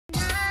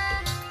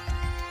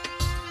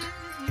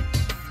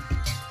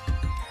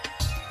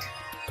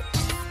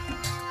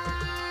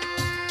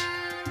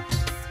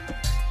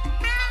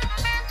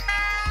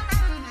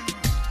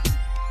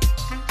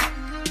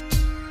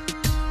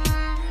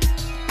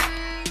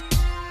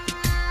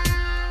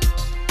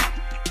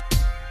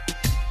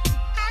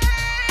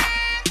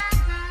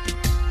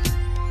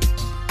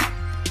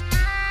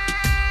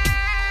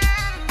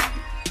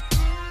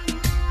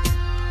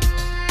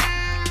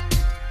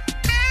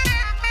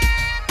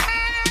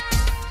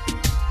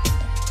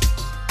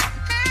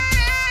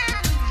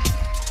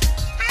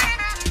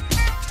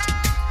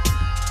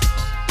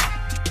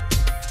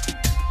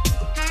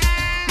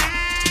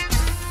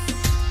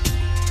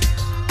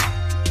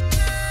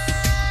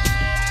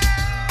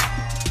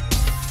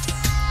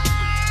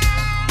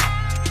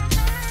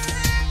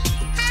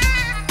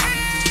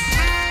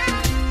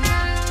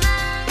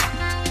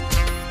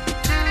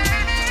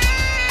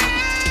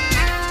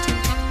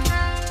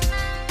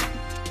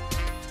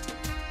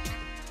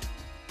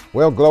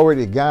Well, glory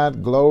to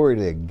God, glory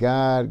to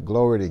God,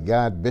 glory to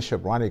God.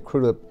 Bishop Ronnie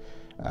Crudup,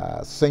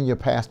 senior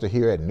pastor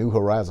here at New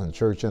Horizon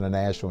Church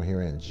International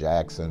here in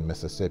Jackson,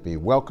 Mississippi,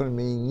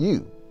 welcoming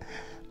you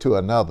to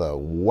another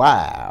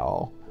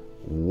wow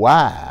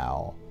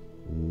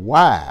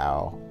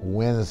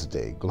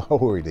Wednesday.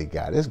 Glory to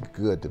God. It's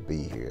good to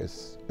be here.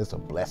 It's a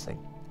blessing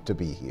to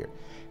be here.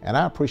 And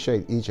I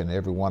appreciate each and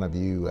every one of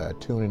you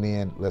tuning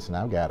in. Listen,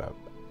 I've got an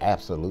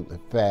absolutely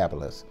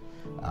fabulous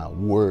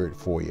word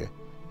for you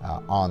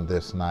on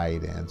this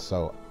night. And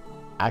so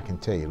I can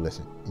tell you,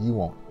 listen, you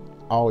want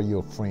all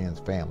your friends,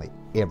 family,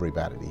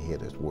 everybody to hear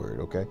this word,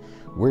 okay?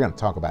 We're going to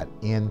talk about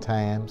end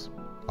times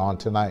on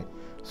tonight.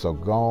 So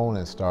go on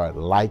and start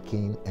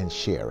liking and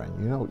sharing.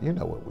 You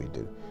know what we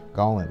do.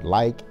 Go on and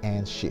like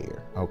and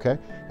share, okay?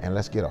 And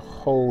let's get a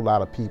whole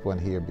lot of people in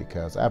here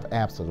because I've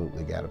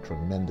absolutely got a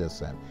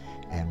tremendous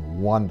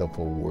and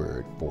wonderful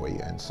word for you.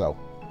 And so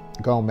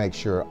go and make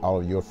sure all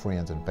of your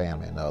friends and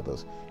family and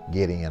others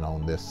get in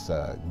on this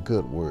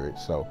good word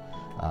so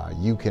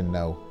you can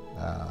know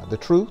the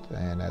truth.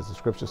 And as the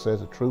scripture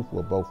says, the truth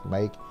will both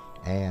make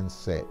and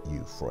set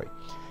you free.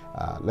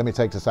 Let me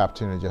take this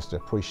opportunity just to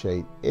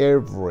appreciate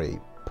every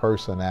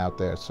person out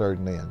there,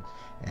 certainly,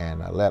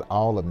 and let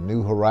all of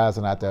New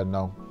Horizon out there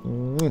know,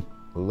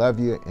 love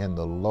you in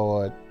the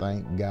Lord.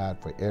 Thank God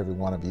for every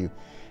one of you.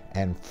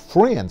 And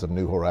friends of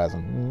New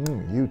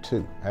Horizon, you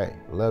too. Hey,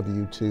 love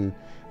you too.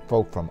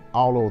 Folk from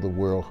all over the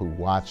world who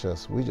watch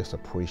us, we just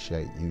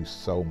appreciate you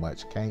so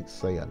much. Can't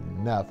say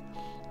enough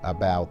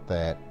about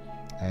that.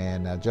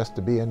 And just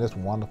to be in this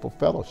wonderful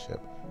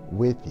fellowship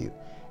with you.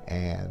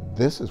 And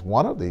this is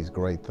one of these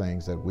great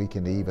things that we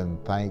can even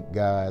thank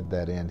God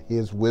that in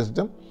His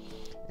wisdom,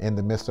 in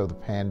the midst of the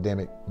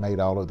pandemic, made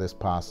all of this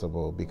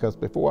possible. Because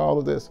before all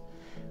of this,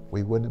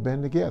 we wouldn't have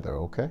been together,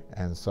 okay?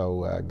 And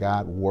so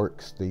God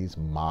works these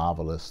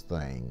marvelous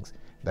things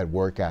that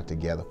work out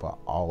together for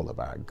all of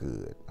our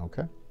good,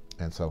 okay?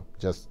 And so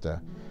just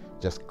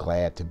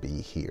glad to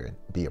be here and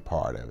be a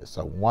part of it.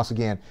 So once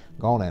again,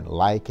 go on and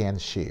like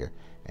and share.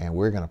 And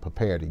we're going to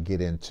prepare to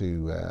get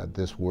into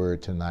this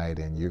word tonight,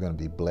 and you're going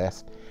to be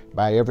blessed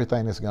by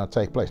everything that's going to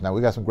take place. Now,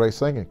 we got some great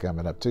singing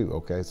coming up too,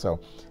 okay? So,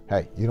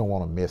 hey, you don't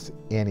want to miss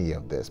any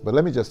of this. But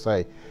let me just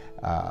say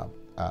a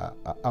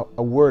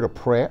word of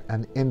prayer,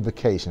 an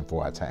invocation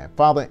for our time.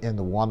 Father, in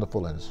the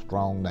wonderful and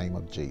strong name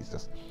of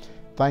Jesus,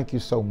 thank you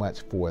so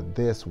much for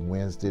this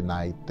Wednesday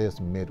night, this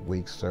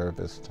midweek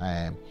service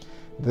time,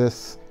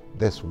 this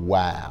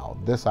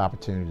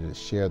opportunity to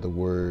share the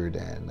word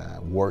and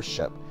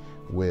worship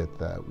with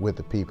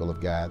the people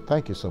of God.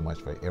 Thank you so much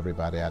for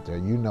everybody out there.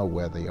 You know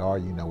where they are,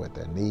 you know what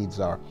their needs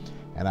are,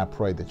 and I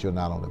pray that you'll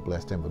not only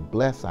bless them, but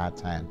bless our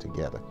time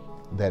together,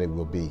 that it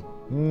will be,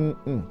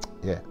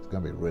 it's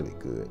going to be really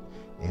good.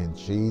 In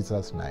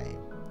Jesus' name,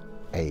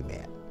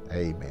 amen.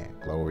 Amen.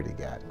 Glory to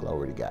God.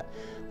 Glory to God.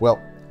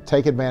 Well,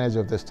 take advantage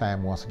of this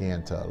time once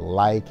again to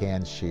like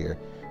and share.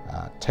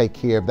 Take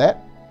care of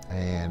that,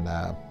 and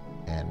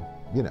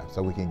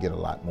so we can get a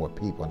lot more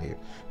people in here.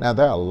 Now,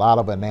 there are a lot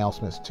of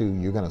announcements too.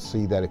 You're going to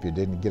see that if you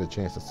didn't get a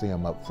chance to see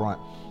them up front,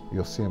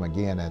 you'll see them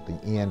again at the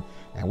end.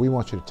 And we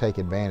want you to take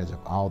advantage of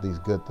all these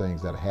good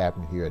things that are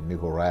happening here at New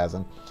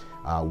Horizon.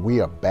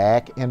 We are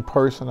back in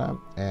person,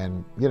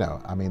 and there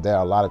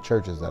are a lot of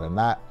churches that are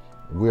not.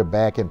 We're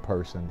back in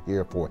person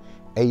here for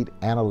 8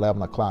 and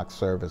 11 o'clock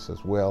service,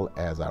 as well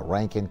as our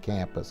Rankin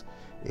campus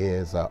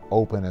is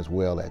open as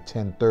well at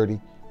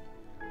 10:30.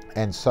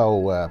 And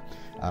so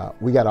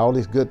we got all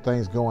these good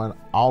things going,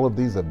 all of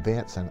these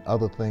events and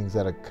other things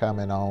that are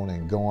coming on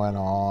and going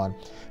on.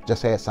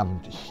 Just had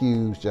something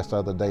huge just the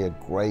other day, a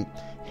great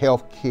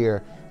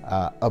healthcare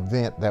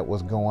event that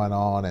was going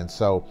on. And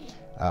so,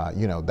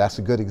 that's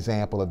a good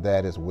example of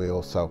that as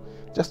well. So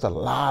just a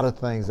lot of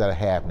things that are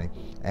happening.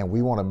 And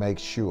we want to make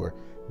sure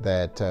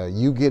that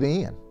you get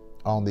in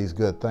on these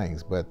good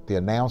things, but the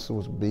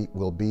announcements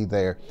will be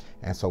there,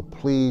 and so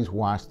please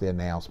watch the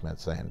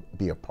announcements and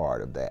be a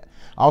part of that.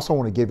 I also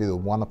want to give you the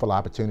wonderful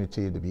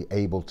opportunity to be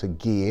able to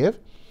give,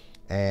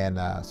 and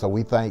so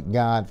we thank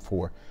God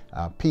for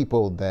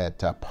people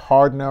that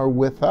partner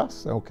with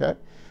us, okay?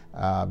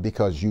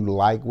 Because you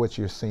like what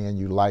you're seeing,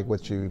 you like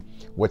what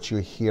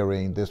you're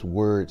hearing. This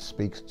word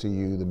speaks to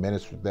you, the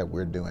ministry that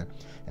we're doing.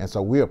 And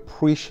so we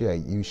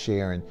appreciate you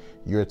sharing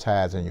your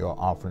tithes and your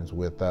offerings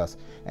with us.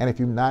 And if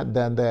you've not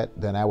done that,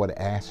 then I would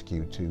ask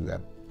you to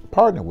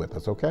partner with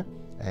us, okay?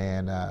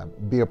 And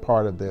be a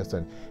part of this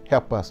and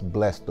help us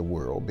bless the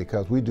world,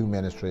 because we do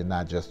ministry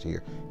not just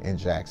here in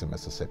Jackson,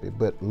 Mississippi,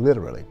 but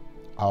literally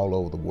all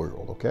over the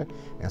world, okay?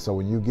 And so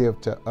when you give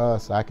to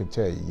us, I can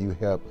tell you, you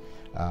help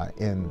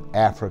in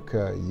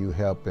Africa, you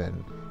help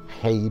in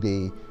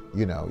Haiti,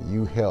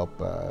 you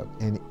help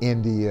in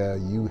India,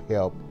 you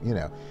help,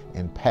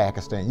 in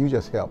Pakistan, you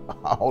just help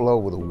all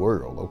over the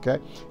world, okay?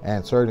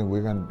 And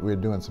certainly we're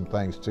doing some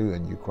things too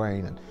in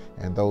Ukraine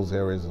and those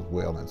areas as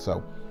well. And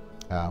so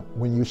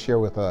when you share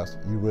with us,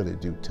 you really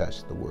do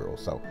touch the world.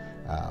 So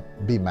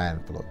be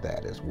mindful of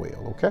that as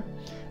well, okay?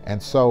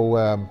 And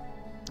so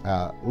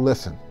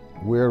listen,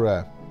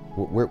 we're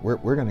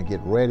going to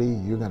get ready.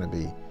 You're going to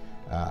be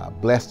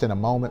blessed in a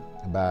moment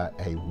by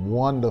a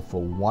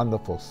wonderful,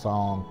 wonderful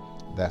song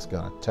that's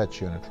going to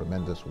touch you in a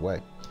tremendous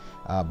way.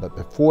 But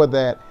before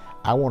that,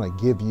 I want to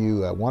give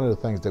you one of the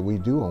things that we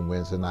do on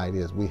Wednesday night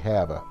is we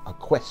have a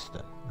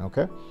question,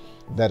 okay?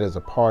 That is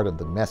a part of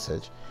the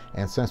message.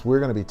 And since we're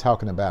going to be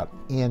talking about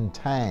end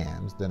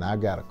times, then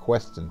I've got a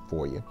question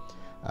for you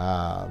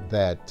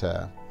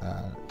that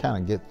kind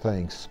of get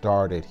things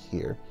started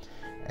here.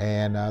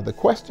 And the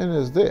question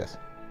is this: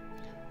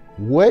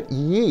 what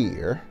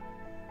year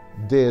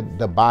did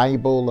the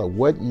Bible, or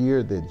what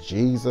year did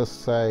Jesus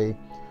say,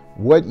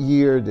 what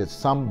year did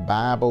some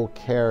Bible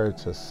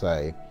character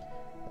say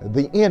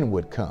the end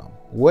would come?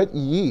 What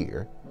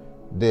year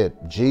did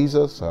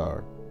Jesus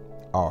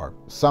or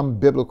some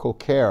biblical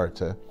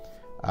character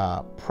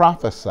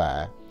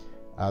prophesy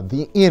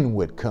the end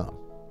would come?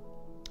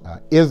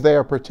 Is there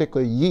a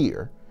particular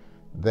year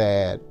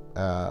that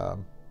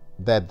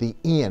that the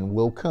end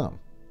will come?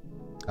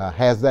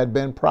 Has that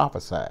been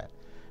prophesied?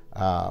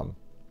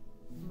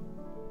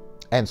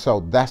 And so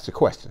that's the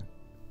question.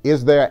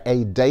 Is there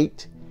a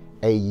date,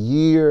 a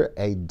year,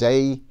 a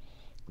day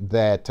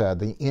that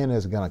the end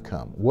is going to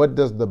come? What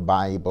does the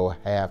Bible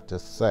have to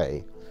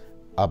say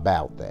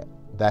about that?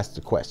 That's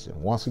the question.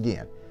 Once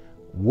again,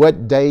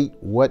 what date,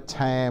 what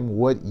time,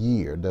 what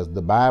year does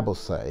the Bible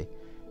say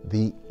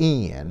the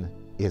end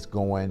is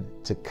going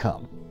to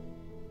come?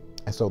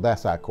 And so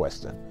that's our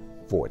question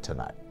for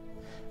tonight.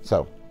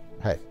 So,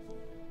 hey,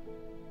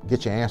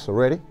 get your answer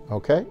ready,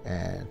 okay?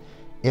 And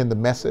in the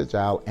message,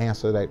 I'll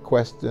answer that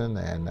question,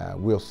 and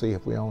we'll see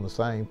if we're on the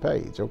same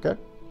page, okay?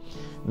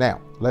 Now,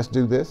 let's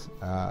do this.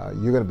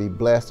 You're going to be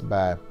blessed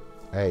by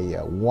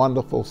a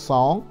wonderful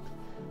song.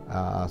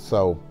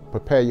 So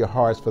prepare your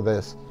hearts for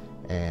this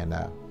and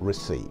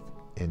receive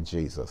in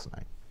Jesus'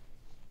 name.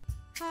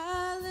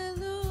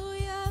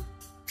 Hallelujah,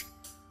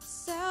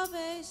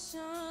 salvation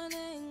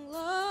and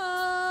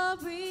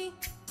glory,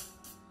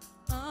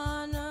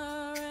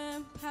 honor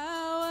and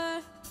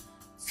power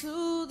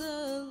to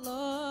the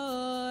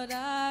Lord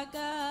our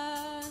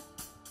God.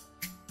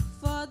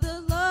 For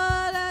the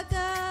Lord our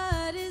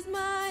God is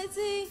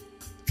mighty.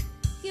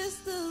 Yes,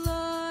 the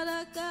Lord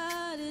our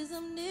God is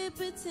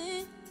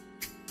omnipotent.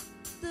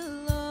 The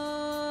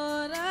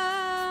Lord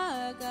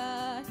our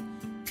God,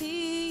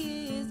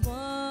 He is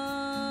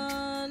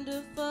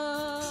wonderful.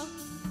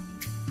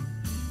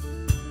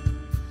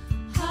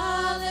 Hallelujah.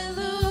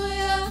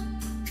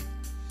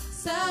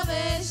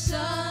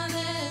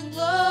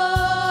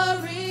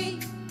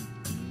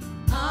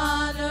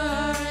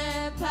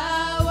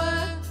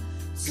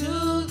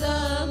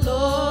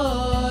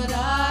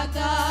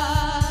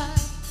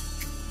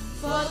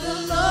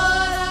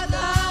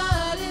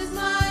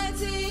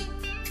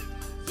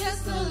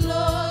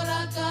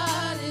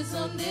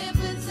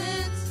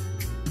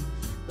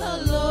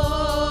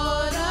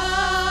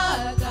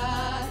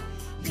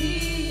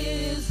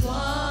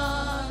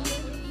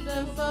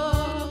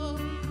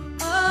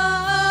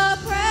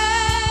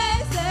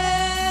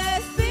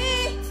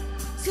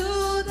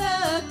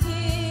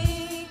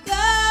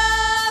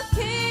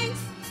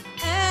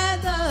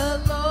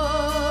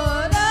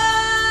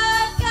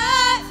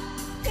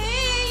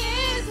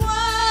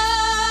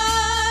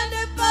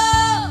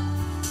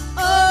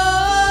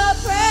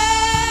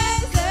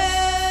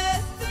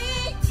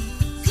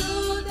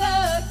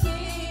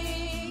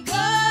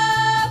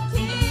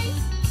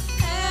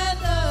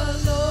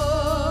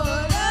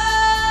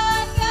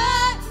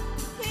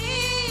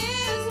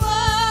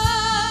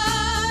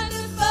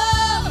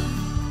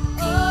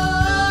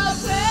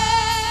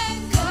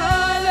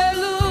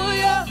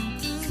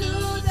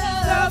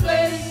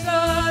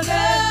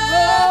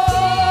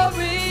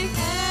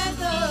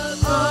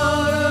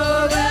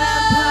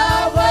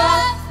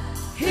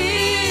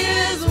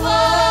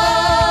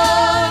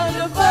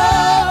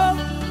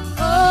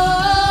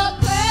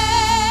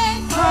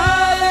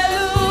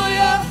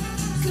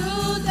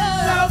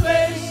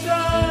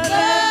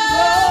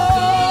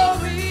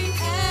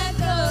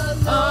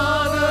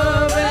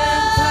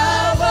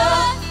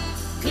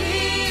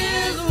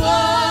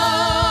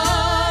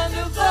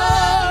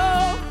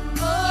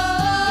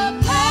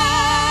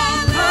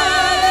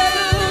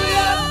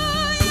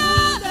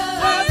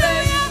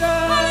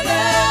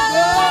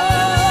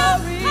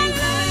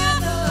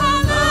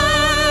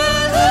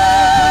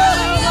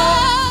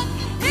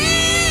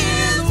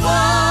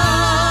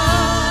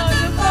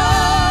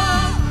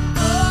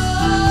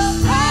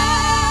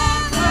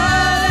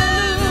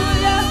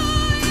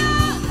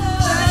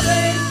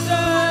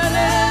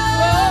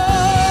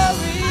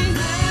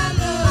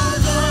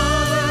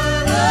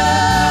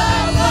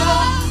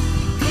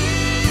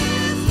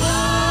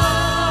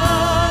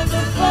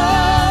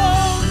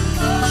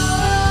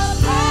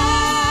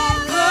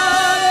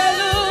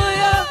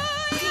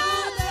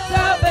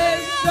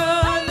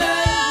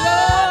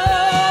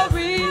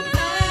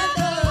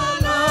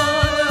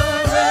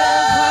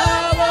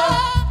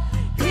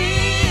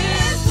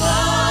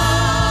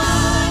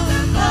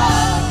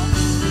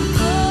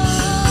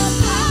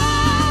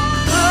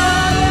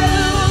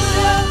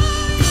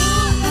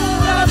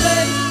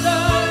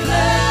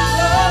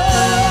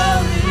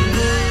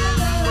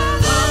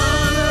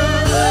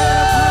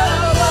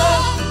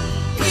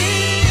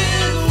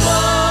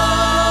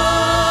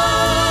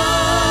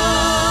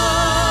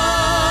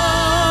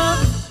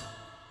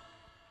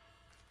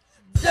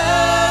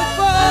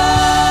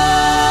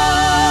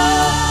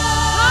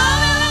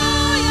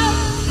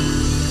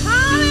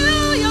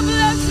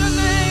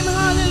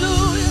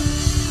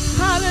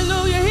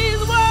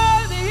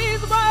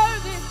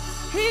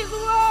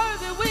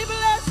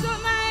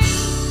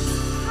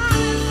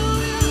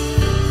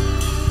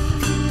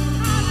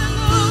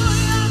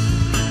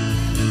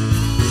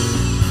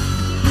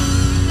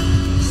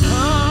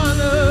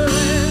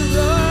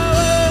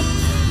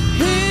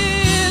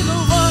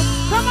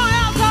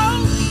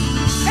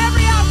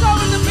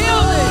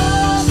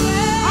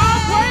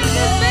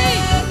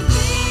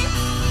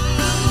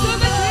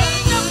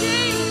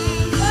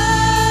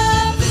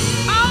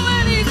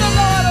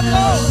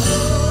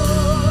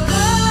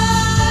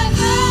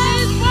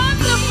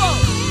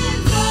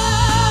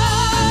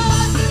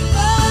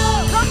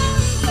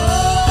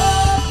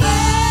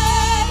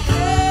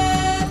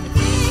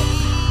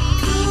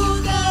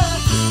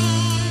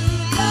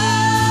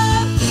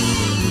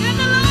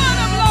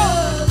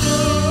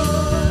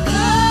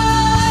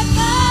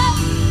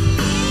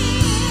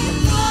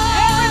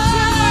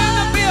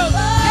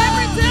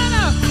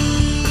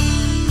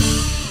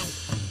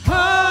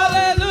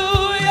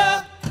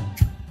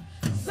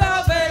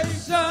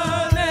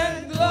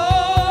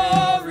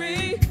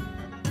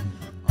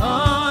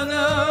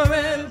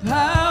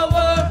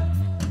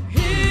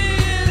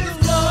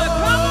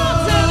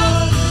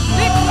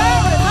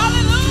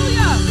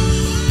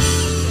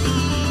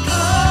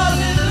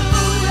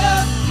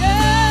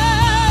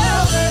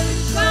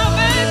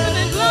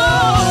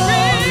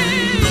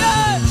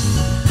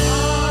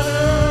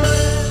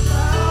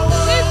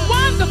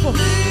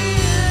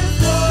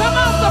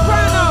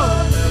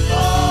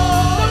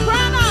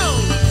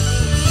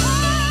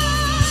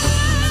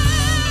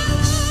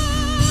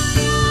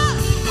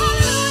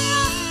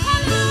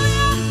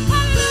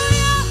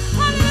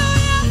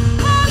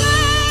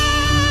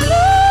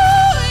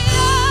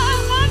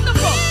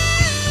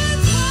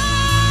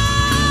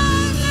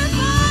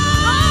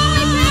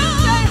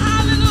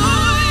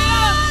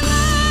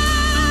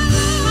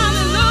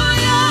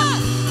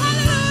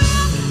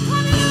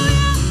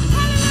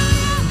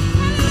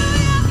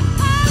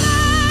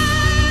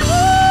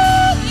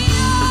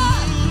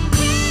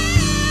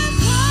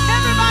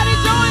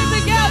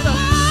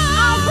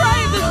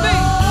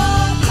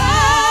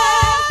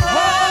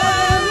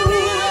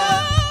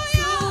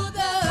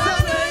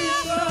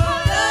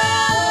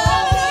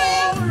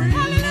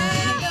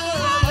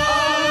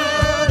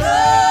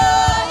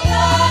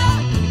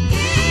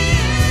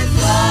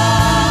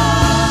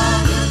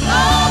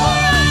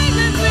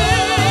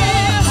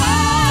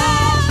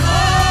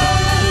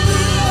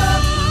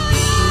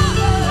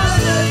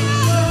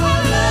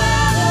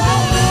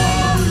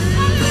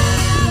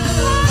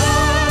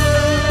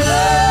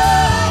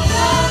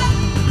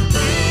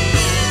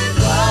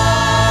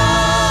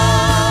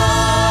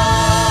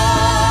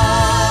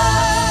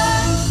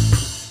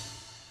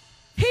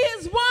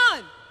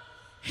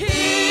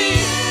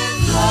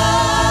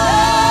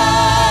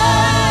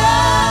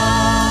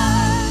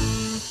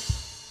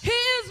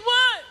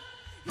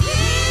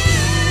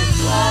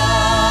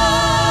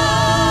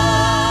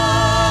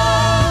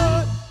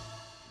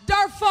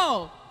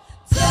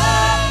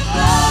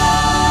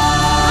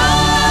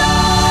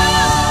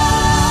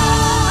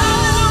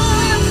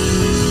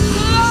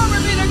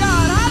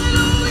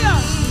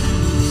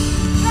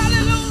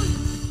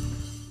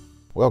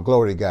 Well,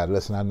 glory to God.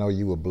 Listen, I know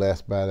you were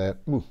blessed by that.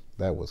 Ooh,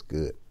 that was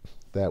good.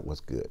 That was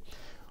good.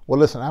 Well,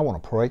 listen, I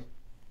want to pray.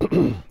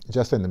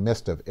 Just in the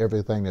midst of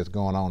everything that's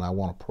going on, I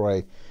want to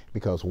pray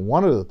because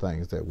one of the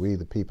things that we,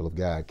 the people of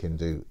God, can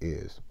do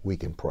is we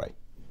can pray.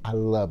 I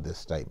love this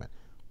statement.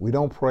 We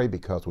don't pray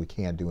because we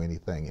can't do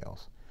anything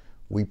else.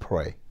 We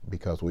pray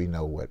because we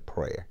know what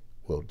prayer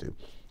will do.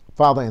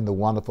 Father, in the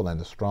wonderful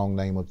and the strong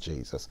name of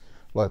Jesus,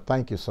 Lord,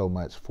 thank you so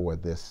much for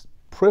this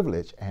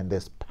privilege and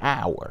this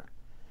power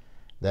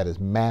that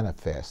is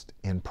manifest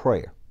in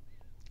prayer.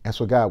 And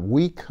so, God,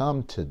 we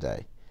come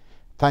today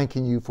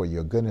thanking you for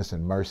your goodness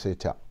and mercy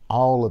to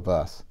all of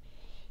us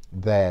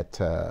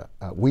that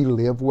we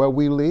live where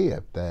we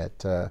live,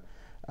 that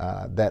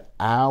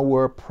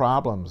our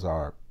problems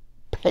are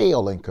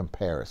pale in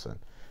comparison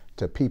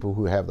to people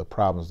who have the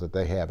problems that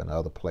they have in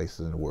other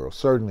places in the world,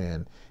 certainly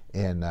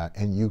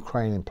in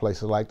Ukraine and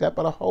places like that,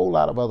 but a whole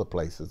lot of other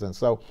places. And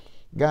so,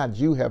 God,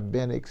 you have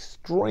been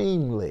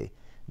extremely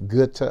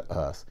good to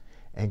us.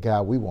 And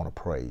God, we want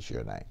to praise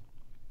your name.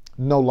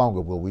 No longer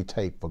will we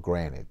take for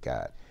granted,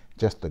 God,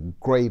 just the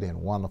great and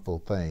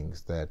wonderful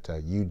things that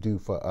you do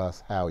for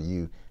us, how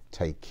you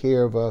take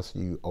care of us,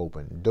 you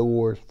open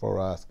doors for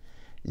us.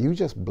 You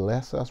just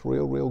bless us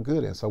real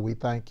good. And so we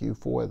thank you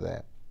for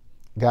that.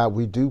 God,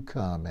 we do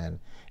come and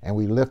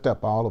we lift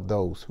up all of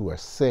those who are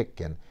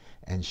sick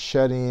and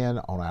shut in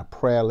on our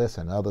prayer list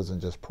and others, and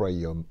just pray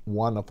your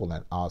wonderful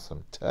and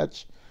awesome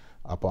touch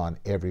upon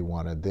every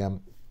one of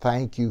them.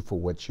 Thank you for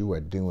what you are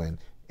doing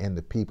in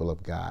the people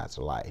of God's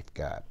life,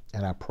 God.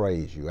 And I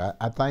praise you.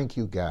 I thank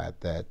you, God,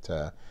 that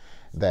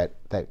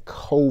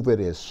COVID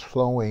is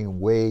slowing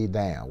way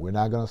down. We're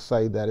not going to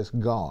say that it's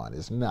gone.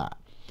 It's not.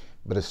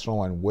 But it's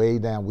slowing way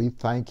down. We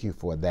thank you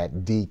for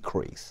that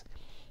decrease,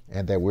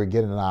 and that we're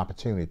getting an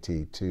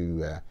opportunity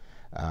to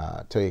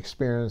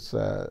experience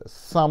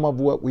some of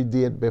what we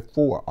did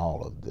before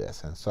all of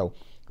this. And so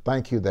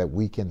thank you that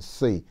we can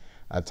see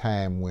a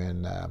time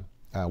when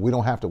we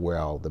don't have to wear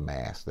all the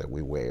masks that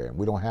we wear, and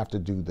we don't have to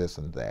do this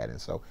and that. And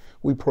so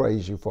we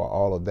praise you for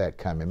all of that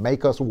coming.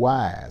 Make us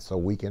wise so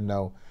we can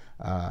know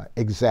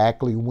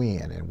exactly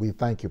when. And we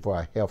thank you for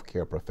our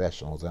healthcare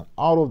professionals and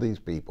all of these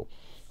people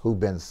who've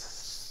been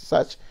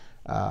such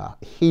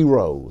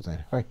heroes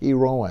and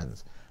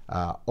heroines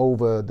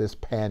over this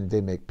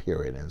pandemic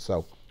period. And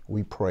so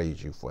we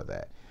praise you for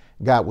that.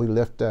 God, we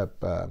lift up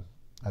the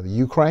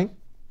Ukraine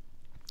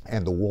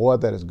and the war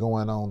that is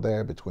going on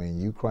there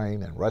between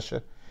Ukraine and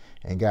Russia.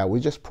 And God, we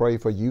just pray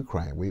for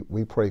Ukraine.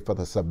 We pray for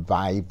the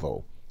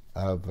survival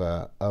of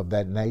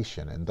that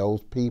nation and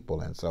those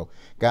people. And so,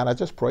 God, I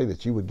just pray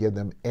that you would give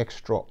them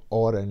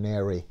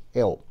extraordinary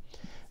help,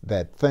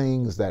 that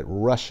things that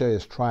Russia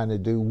is trying to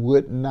do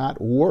would not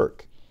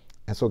work.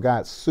 And so,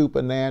 God,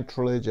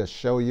 supernaturally just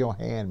show your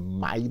hand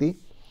mighty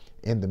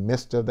in the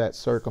midst of that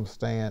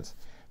circumstance,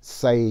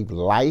 save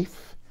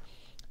life,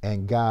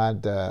 and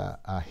God,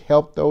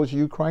 help those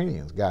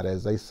Ukrainians, God,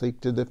 as they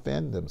seek to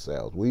defend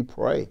themselves. We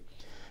pray,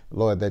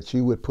 Lord, that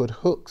you would put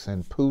hooks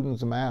in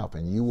Putin's mouth,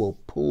 and you will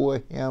pull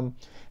him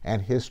and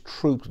his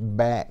troops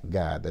back,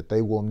 God, that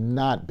they will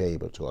not be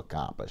able to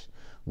accomplish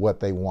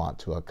what they want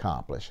to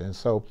accomplish. And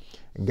so,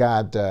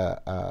 God,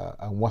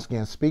 once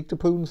again, speak to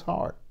Putin's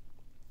heart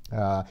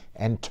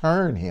and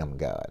turn him,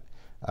 God,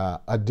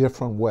 a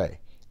different way.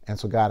 And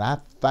so, God, I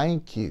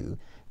thank you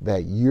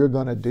that you're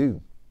going to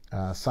do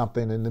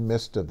something in the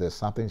midst of this,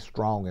 something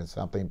strong and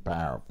something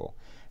powerful.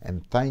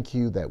 And thank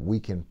you that we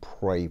can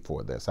pray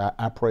for this.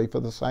 I pray for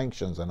the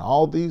sanctions and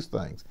all these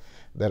things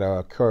that are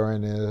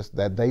occurring, is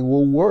that they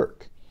will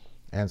work.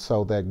 And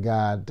so that,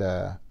 God,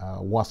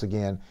 once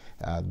again,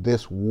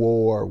 this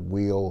war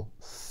will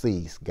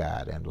cease,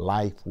 God, and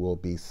life will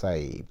be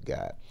saved,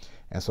 God.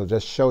 And so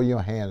just show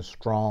your hand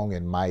strong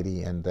and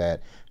mighty in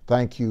that.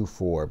 Thank you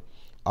for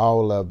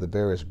all of the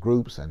various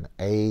groups and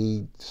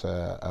aids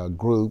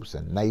groups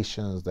and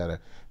nations that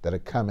are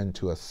coming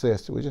to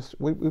assist.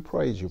 We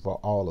praise you for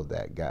all of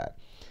that, God,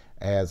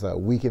 as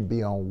we can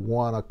be on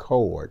one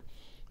accord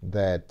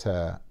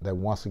that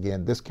once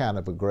again, this kind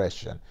of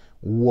aggression,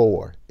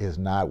 war, is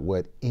not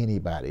what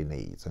anybody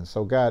needs. And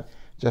so, God,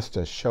 just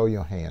to show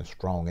your hand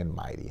strong and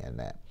mighty in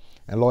that.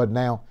 And Lord,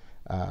 now,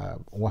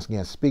 once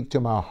again, speak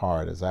to my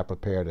heart as I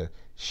prepare to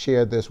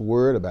share this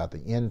word about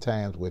the end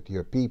times with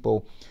your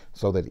people,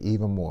 so that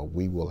even more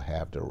we will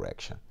have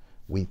direction.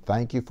 We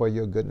thank you for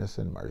your goodness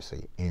and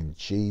mercy. In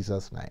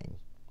Jesus' name,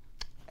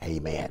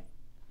 amen.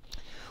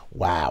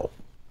 Wow.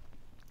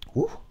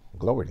 Woo,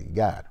 glory to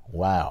God.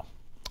 Wow.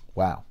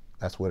 Wow.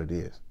 That's what it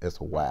is. It's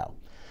a wow.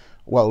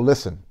 Well,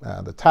 listen,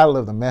 the title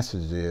of the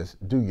message is,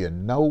 Do You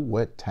Know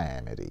What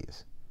Time It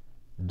Is?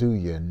 Do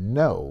you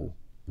know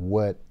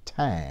what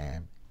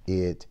time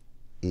it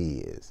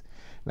is?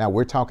 Now,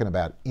 we're talking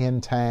about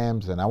end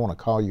times, and I want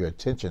to call your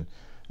attention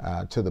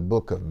to the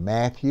book of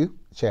Matthew,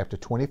 chapter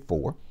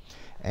 24.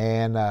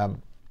 And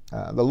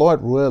the Lord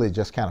really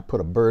just kind of put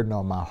a burden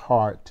on my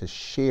heart to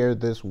share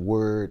this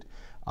word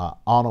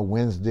on a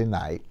Wednesday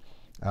night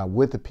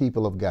with the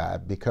people of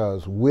God,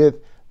 because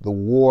with the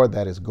war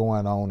that is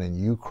going on in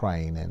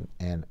Ukraine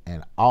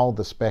and all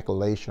the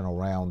speculation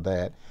around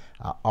that,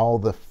 all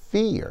the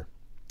fear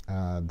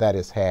that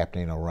is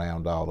happening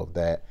around all of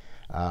that,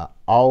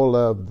 all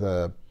of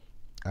the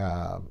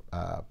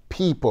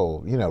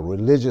people,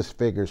 religious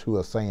figures who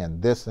are saying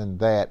this and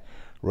that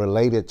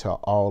related to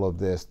all of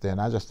this, then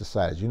I just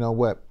decided, you know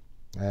what?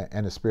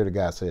 And the Spirit of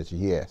God says,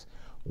 yes,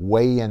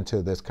 weigh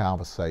into this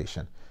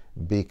conversation,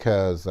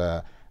 because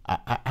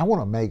I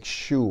want to make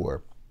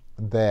sure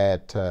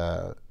that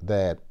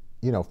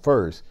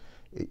first,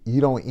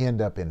 you don't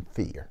end up in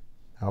fear,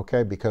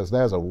 okay? Because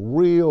there's a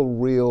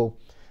real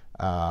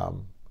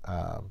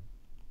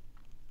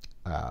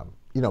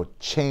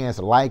chance,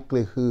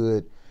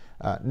 likelihood,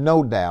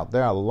 no doubt,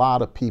 there are a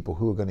lot of people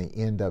who are going to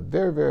end up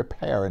very, very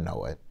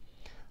paranoid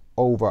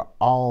over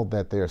all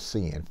that they're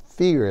seeing.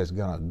 Fear is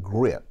going to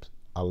grip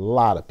a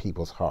lot of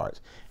people's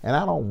hearts, and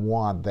I don't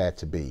want that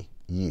to be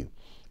you.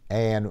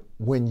 And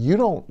when you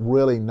don't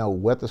really know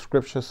what the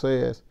Scripture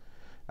says,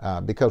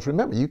 because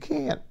remember, you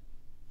can't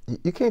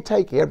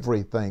take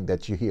everything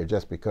that you hear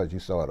just because you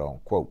saw it on,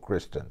 quote,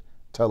 Christian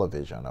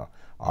television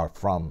or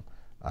from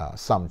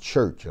some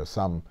church or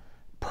some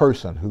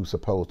person who's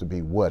supposed to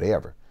be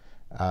whatever.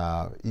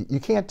 You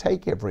can't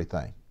take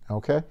everything,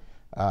 okay?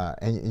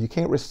 And you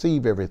can't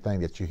receive everything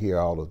that you hear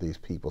all of these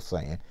people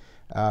saying,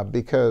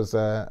 because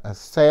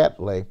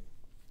sadly,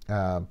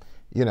 there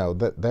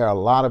are a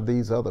lot of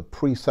these other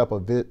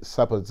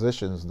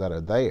presuppositions that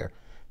are there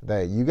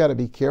that you got to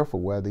be careful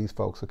where these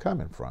folks are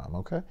coming from,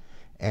 okay?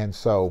 And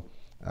so,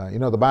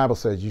 the Bible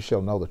says you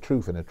shall know the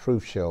truth, and the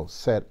truth shall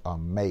set or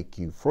make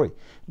you free.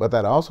 But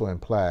that also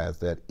implies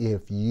that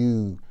if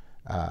you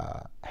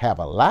have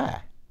a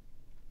lie,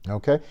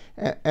 okay?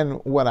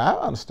 And what I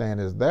understand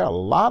is there are a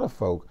lot of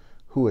folk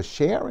who are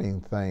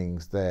sharing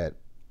things that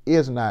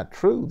is not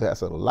true,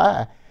 that's a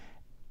lie,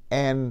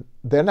 and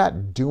they're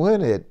not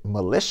doing it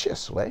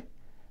maliciously.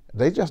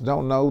 They just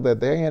don't know that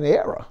they're in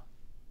error.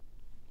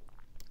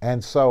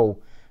 And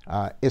so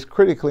it's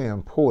critically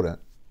important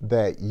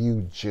that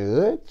you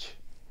judge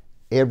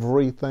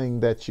everything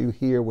that you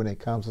hear when it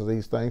comes to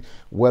these things,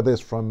 whether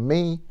it's from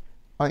me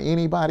or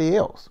anybody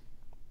else.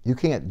 You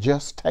can't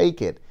just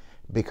take it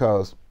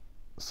because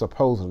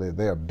supposedly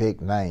they're a big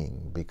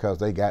name, because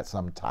they got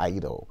some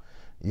title,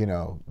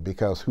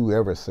 because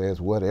whoever says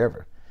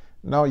whatever.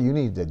 No, you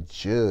need to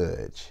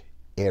judge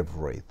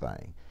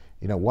everything.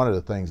 One of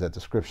the things that the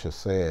Scripture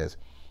says,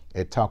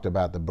 it talked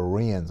about the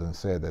Bereans and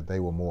said that they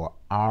were more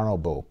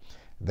honorable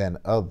than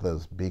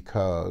others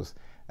because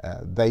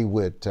they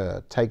would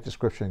take the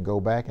Scripture and go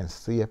back and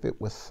see if it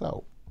was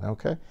so,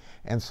 okay?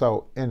 And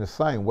so in the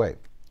same way,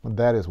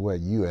 that is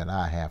what you and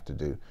I have to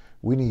do.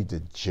 We need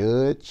to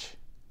judge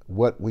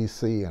what we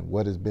see and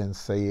what has been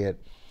said,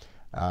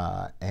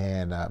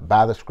 and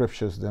by the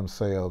Scriptures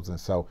themselves. And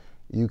so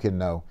you can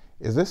know,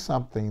 is this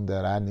something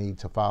that I need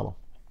to follow?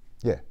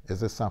 Yeah, is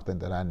this something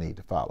that I need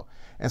to follow?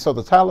 And so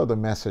the title of the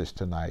message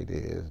tonight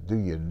is, do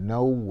you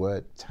know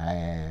what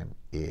time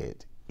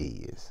it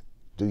is?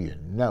 Do you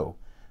know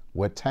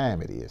what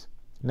time it is?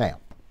 Now,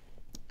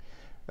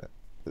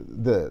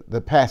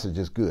 the passage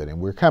is good, and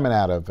we're coming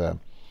out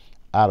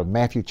of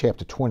Matthew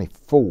chapter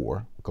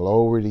 24,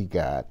 glory to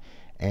God,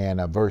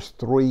 and verse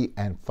 3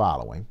 and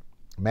following.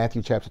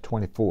 Matthew chapter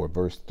 24,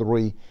 verse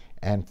 3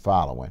 and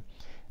following.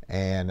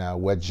 And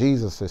where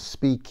Jesus is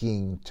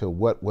speaking to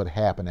what would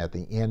happen at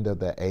the end of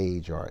the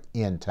age or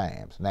end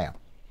times. Now,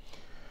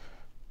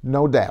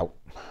 no doubt,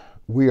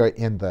 we are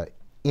in the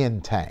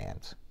end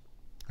times,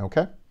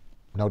 okay?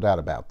 No doubt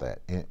about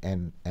that,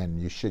 and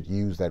you should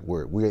use that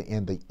word. We're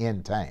in the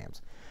end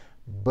times.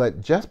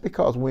 But just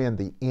because we're in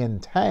the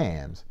end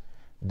times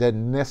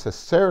doesn't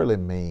necessarily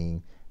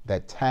mean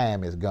that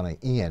time is going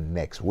to end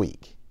next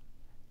week.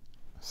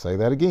 Say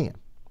that again.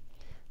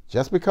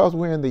 Just because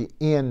we're in the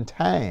end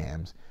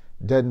times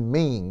doesn't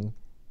mean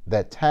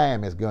that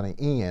time is going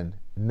to end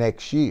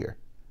next year,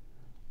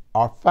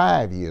 or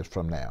 5 years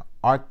from now,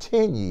 or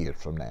 10 years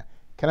from now.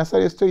 Can I say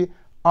this to you?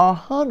 Or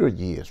 100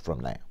 years from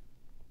now.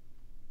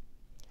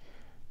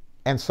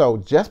 And so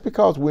just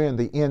because we're in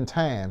the end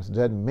times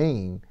doesn't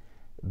mean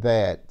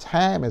that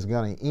time is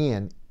going to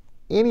end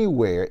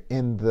anywhere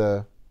in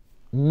the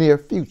near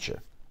future,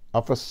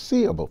 or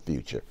foreseeable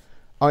future,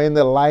 or in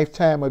the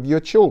lifetime of your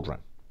children.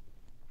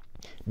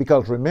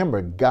 Because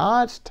remember,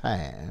 God's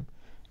time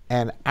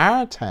and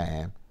our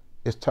time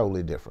is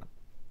totally different.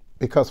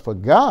 Because for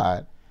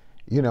God,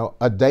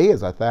 a day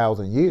is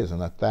 1,000 years,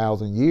 and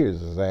 1,000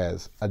 years is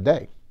as a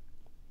day.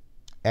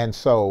 And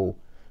so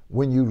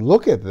when you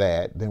look at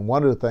that, then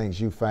one of the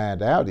things you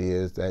find out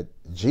is that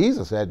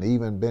Jesus hadn't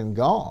even been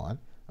gone,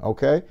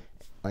 okay?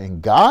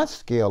 In God's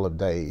scale of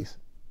days,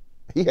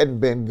 he hadn't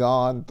been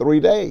gone 3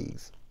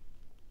 days.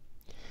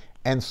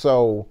 And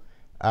so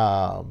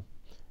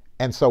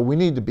we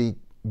need to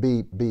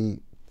be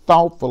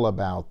thoughtful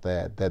about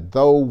that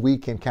though we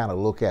can kind of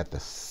look at the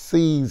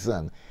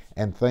season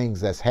and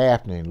things that's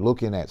happening,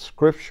 looking at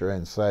Scripture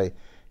and say,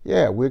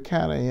 yeah, we're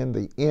kind of in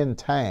the end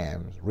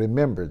times.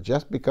 Remember,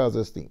 just because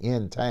it's the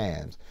end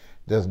times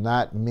does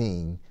not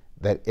mean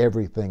that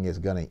everything is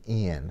going to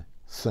end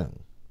soon.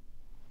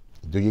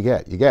 Do you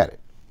get it? You got it?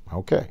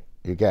 Okay,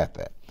 you got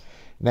that.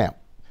 Now,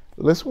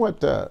 listen what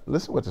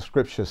the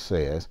scripture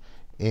says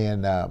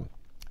in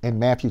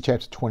Matthew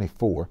chapter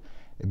 24,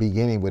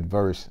 beginning with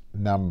verse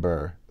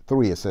number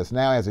 3. It says,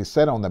 "Now as he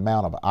sat on the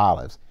Mount of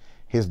Olives,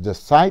 his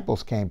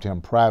disciples came to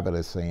him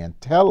privately, saying,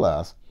 'Tell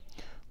us,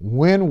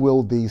 when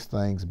will these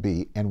things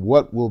be, and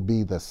what will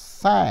be the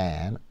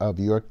sign of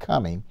your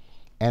coming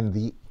and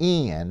the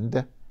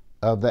end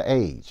of the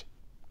age?'"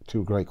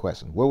 Two great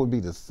questions. What would be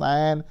the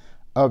sign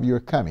of your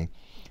coming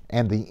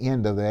and the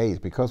end of the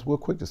age? Because we're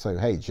quick to say,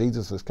 hey,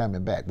 Jesus is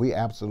coming back. We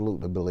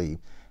absolutely believe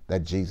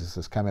that Jesus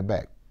is coming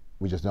back.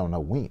 We just don't know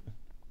when.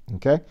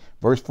 Okay?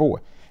 Verse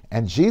 4.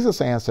 "And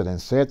Jesus answered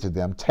and said to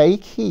them,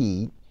 'Take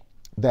heed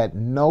that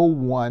no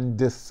one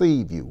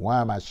deceive you.'"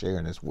 Why am I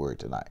sharing this word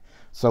tonight?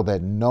 So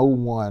that no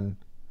one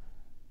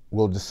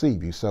will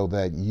deceive you, so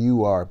that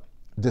you are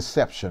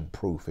deception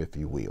proof, if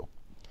you will.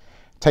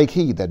 "Take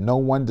heed that no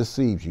one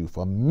deceives you,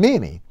 for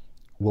many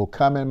will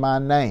come in my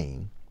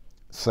name,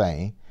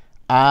 saying,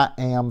 'I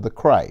am the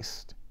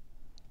Christ,'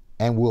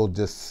 and will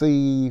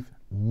deceive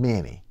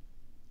many."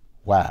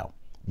 Wow.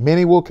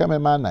 "Many will come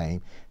in my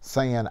name,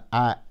 saying,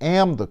 'I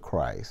am the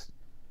Christ,'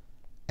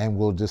 and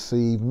will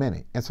deceive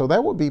many." And so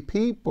there will be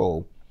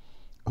people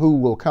who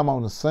will come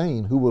on the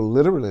scene who will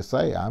literally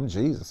say, "I'm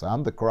Jesus,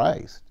 I'm the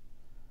Christ."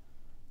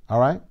 All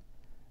right?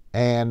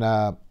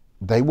 And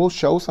they will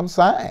show some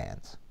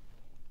signs.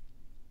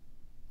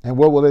 And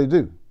what will they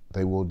do?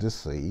 They will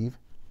deceive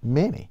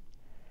many.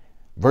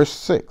 Verse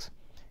 6.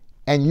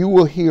 "And you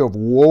will hear of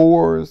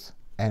wars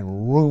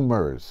and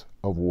rumors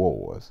of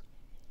wars.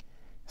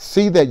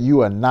 See that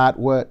you are not"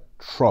 what?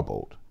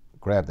 "Troubled."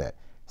 Grab that.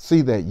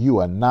 "See that you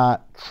are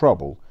not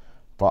troubled,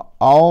 for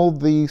all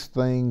these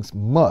things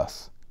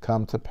must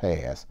come to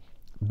pass,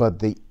 but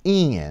the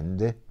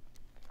end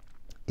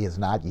is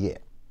not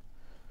yet."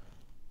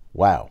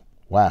 Wow,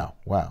 wow,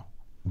 wow.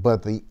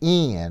 But the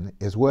end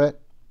is what?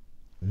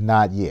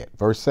 Not yet.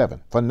 Verse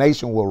 7. "For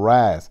nation will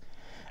rise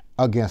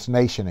against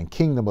nation, and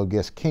kingdom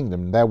against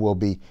kingdom. There will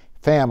be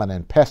famine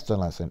and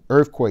pestilence and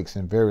earthquakes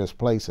in various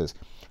places.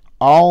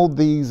 All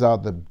these are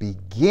the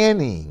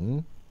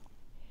beginning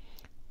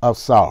of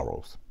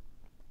sorrows."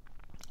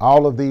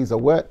 All of these are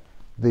what?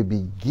 The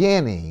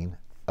beginning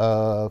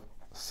of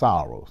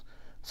sorrows.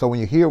 So when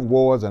you hear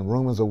wars and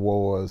rumors of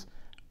wars,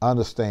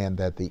 understand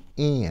that the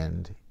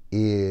end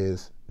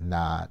is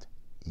not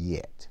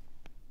yet.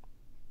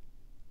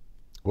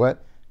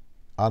 What?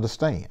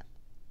 Understand.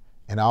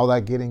 And all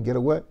that get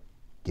a what?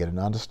 Get an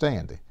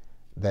understanding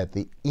that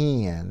the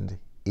end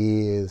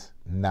is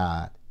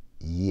not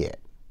yet.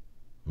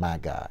 My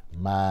God,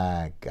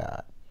 my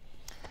God.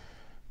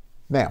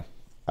 Now,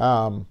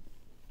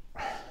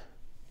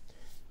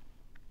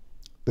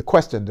 the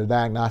question, the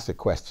diagnostic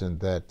question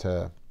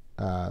that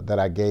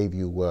I gave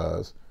you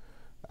was,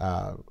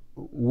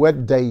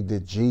 what day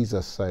did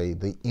Jesus say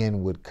the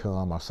end would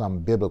come, or some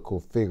biblical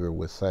figure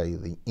would say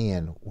the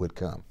end would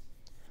come?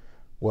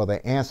 Well,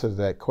 the answer to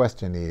that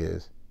question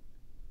is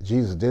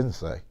Jesus didn't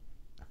say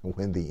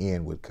when the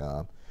end would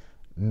come,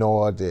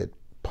 nor did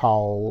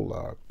Paul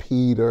or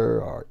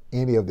Peter or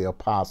any of the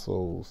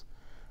apostles,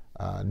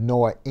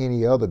 nor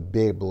any other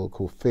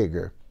biblical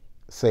figure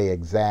say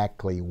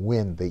exactly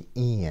when the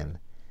end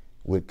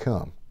would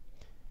come.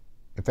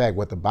 In fact,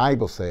 what the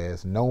Bible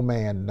says, no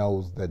man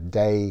knows the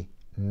day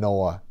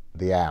nor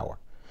the hour.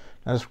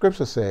 Now, the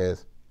scripture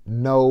says,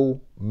 no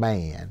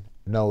man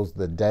knows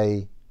the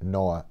day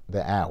nor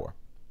the hour.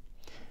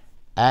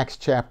 Acts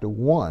chapter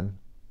 1,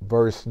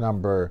 verse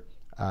number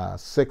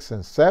 6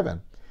 and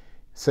 7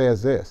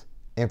 says this.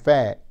 In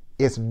fact,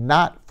 it's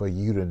not for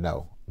you to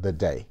know the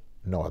day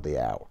nor the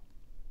hour.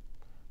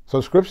 So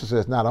scripture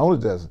says not only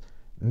does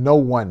no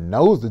one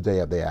knows the day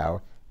or the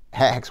hour,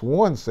 Acts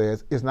 1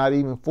 says it's not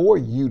even for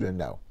you to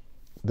know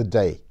the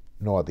day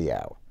nor the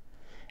hour.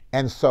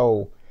 And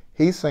so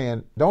he's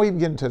saying, don't even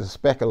get into the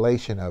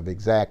speculation of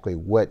exactly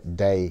what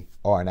day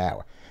or an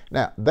hour.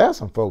 Now, there's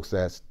some folks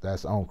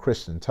that's on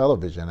Christian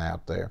television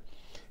out there,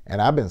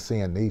 and I've been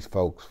seeing these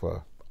folks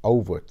for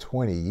over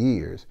 20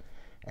 years,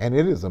 and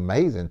it is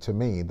amazing to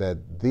me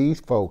that these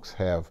folks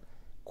have,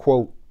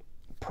 quote,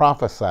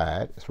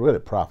 prophesied. It's really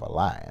prophet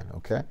lying,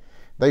 okay?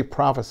 They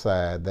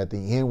prophesied that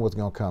the end was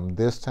going to come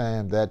this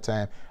time, that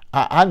time.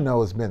 I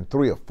know it's been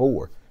 3 or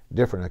 4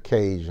 different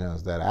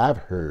occasions that I've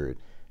heard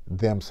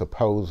them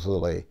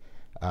supposedly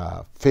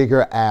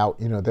figure out,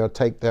 they'll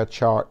take their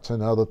charts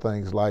and other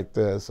things like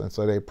this, and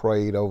so they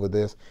prayed over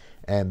this,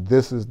 and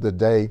this is the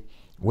day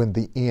when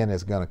the end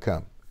is going to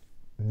come.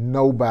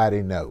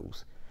 Nobody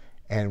knows.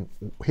 And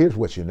here's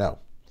what you know.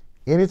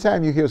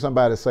 Anytime you hear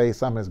somebody say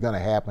something's going to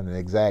happen an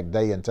exact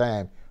day and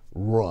time,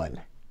 run.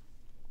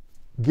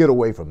 Get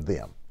away from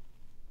them.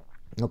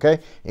 Okay?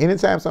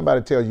 Anytime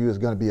somebody tells you it's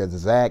going to be an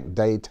exact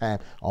day, time,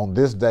 on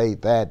this day,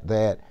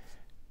 that,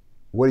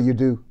 what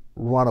do?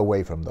 Run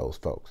away from those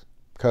folks.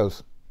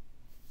 Because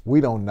we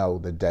don't know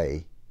the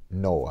day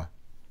nor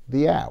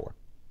the hour.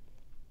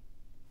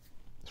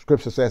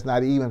 Scripture says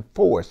not even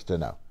for us to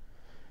know.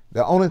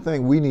 The only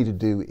thing we need to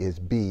do is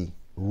be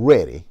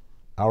ready,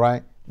 all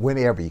right,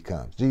 whenever he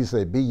comes. Jesus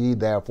said, be ye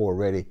therefore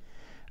ready,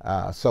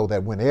 so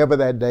that whenever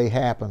that day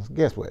happens,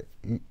 guess what?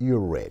 You're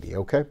ready,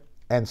 okay?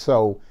 And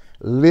so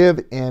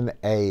live in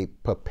a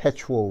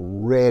perpetual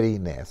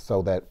readiness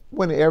so that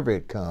whenever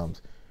it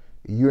comes,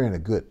 you're in a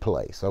good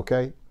place,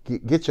 okay?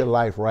 Get your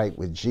life right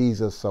with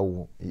Jesus.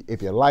 So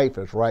if your life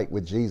is right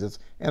with Jesus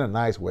in a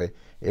nice way,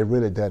 it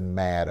really doesn't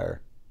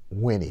matter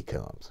when he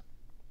comes.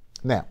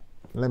 Now,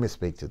 let me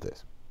speak to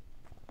this,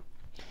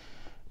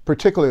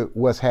 particularly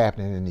what's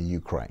happening in the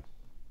Ukraine.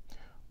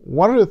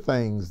 One of the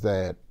things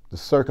that the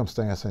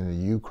circumstance in the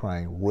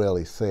Ukraine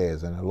really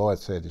says, and the Lord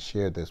said to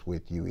share this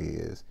with you,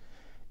 is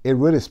it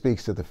really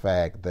speaks to the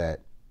fact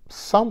that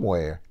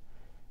somewhere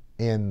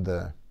in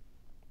the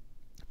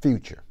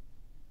future,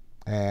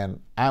 and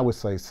I would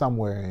say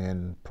somewhere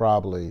in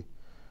probably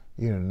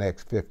the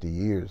next 50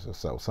 years or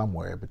so,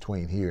 somewhere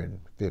between here and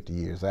 50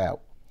 years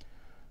out,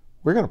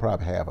 we're going to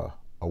probably have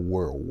a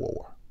world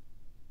war.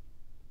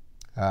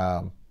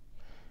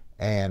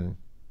 And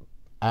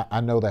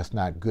I know that's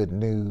not good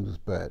news,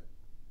 but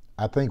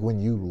I think when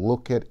you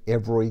look at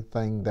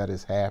everything that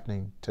is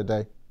happening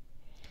today,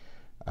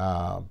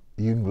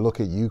 you can look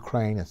at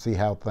Ukraine and see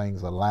how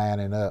things are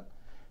lining up,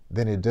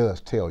 then it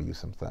does tell you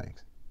some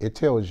things. It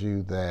tells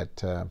you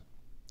that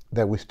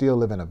that we still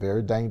live in a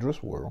very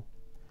dangerous world,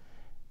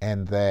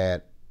 and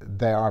that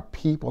there are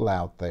people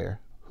out there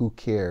who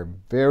care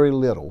very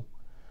little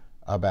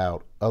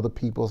about other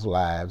people's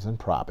lives and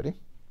property.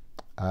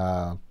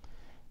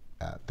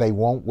 They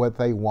want what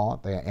they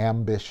want. They're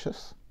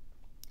ambitious,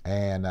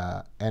 and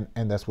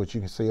that's what you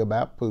can see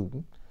about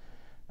Putin.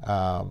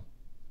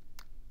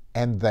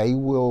 And they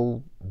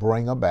will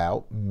bring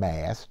about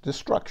mass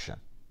destruction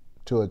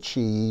to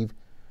achieve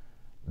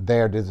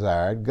their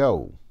desired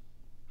goal.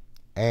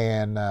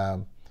 And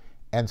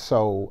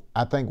so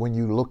I think when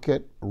you look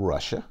at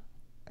Russia,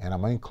 and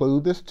I'm going to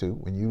include this too,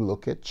 when you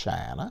look at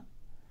China,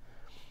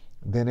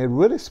 then it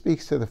really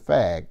speaks to the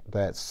fact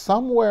that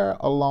somewhere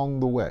along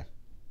the way,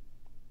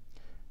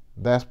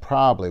 that's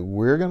probably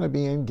we're going to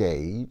be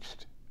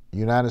engaged,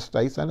 United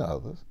States and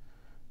others,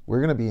 we're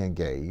going to be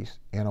engaged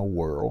in a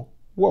world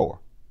war.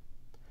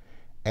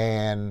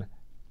 And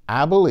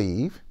I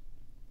believe,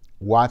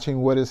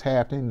 watching what is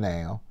happening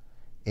now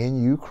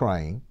in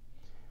Ukraine,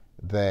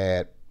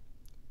 that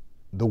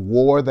the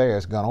war there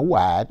is going to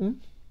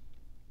widen,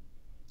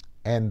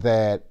 and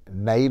that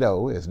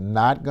NATO is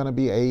not going to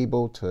be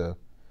able to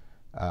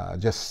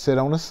just sit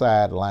on the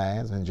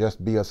sidelines and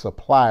just be a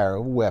supplier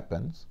of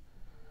weapons.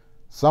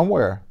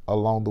 Somewhere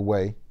along the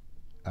way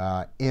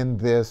in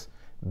this,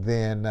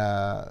 then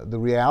the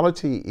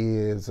reality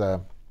is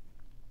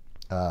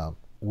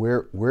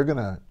we're going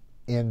to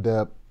end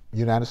up,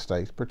 United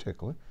States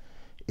particularly,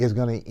 is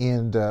going to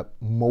end up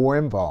more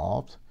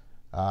involved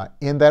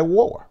in that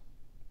war.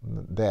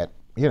 That,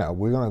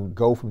 we're going to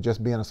go from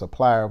just being a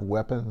supplier of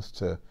weapons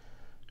to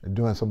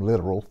doing some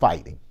literal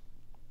fighting.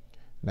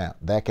 Now,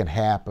 that can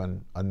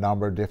happen a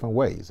number of different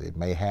ways. It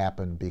may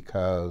happen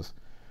because,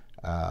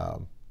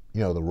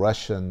 the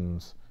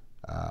Russians,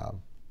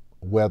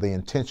 whether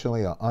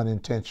intentionally or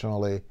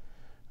unintentionally,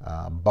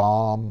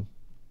 bomb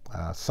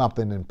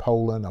something in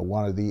Poland or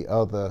one of the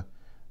other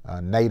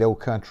NATO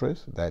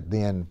countries that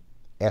then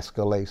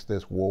escalates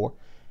this war.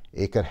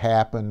 It could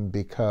happen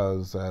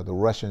because the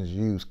Russians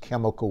use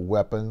chemical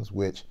weapons,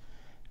 which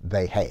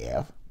they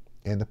have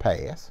in the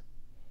past.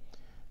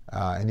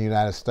 And the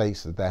United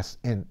States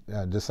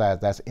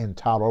decides that's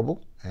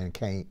intolerable and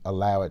can't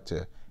allow it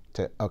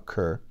to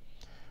occur.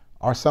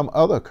 Or some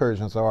other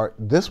occurrences, or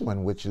this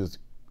one, which is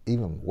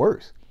even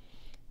worse,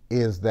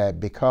 is that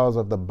because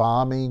of the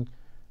bombing,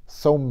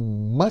 so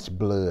much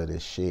blood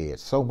is shed,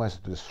 so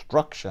much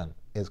destruction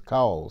is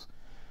caused,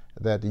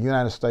 that the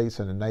United States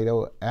and the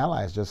NATO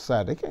allies just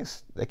decided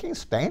they can't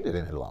stand it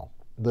any longer.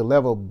 The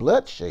level of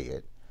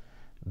bloodshed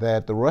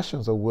that the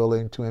Russians are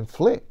willing to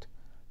inflict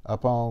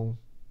upon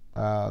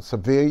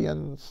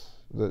civilians,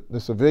 the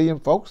civilian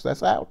folks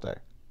that's out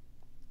there.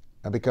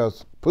 And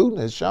because Putin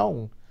has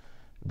shown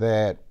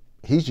that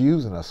he's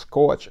using a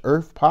scorched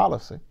earth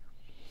policy,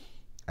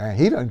 and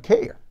he doesn't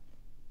care.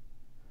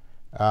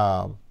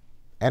 And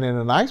in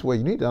a nice way,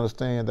 you need to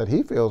understand that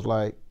he feels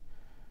like,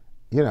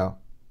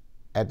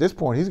 at this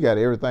point, he's got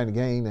everything to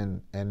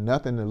gain and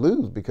nothing to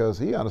lose, because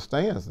he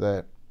understands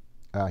that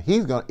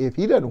if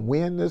he doesn't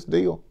win this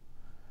deal,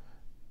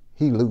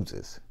 he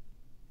loses.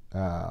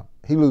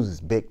 He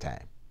loses big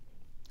time.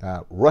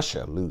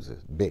 Russia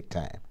loses big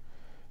time.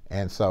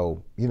 And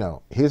so,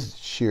 his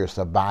sheer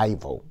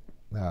survival,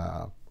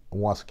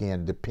 once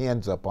again,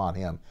 depends upon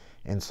him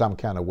in some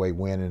kind of way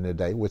winning the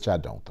day, which I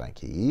don't think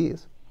he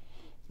is.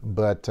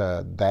 But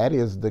that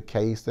is the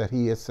case that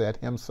he has set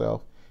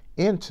himself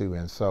into.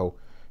 And so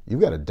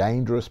you've got a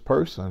dangerous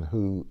person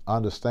who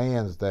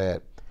understands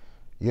that,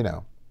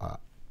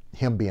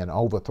 him being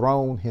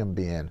overthrown, him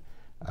being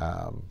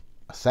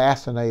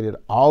assassinated,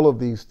 all of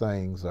these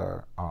things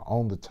are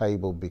on the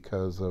table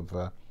because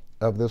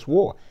of this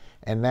war.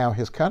 And now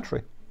his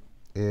country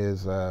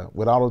is,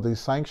 with all of these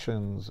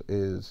sanctions,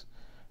 is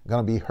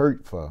going to be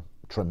hurt for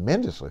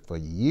tremendously for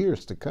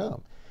years to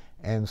come.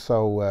 And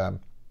so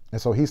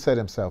he set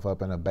himself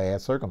up in a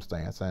bad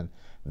circumstance. And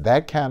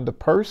that kind of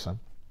person,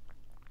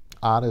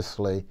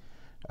 honestly,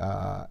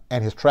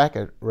 and his track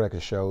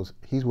record shows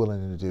he's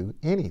willing to do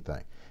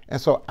anything. And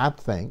so I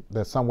think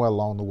that somewhere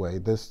along the way,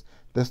 this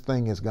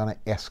thing is going to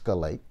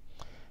escalate,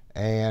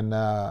 and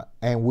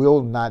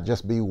we'll not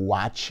just be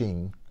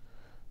watching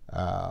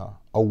a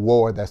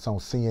war that's on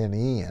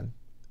CNN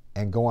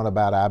and going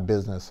about our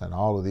business and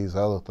all of these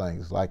other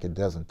things like it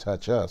doesn't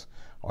touch us,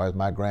 or as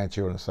my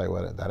grandchildren say,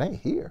 well, that ain't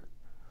here,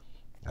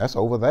 that's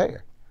over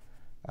there.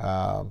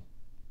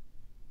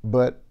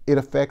 But it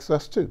affects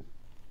us too.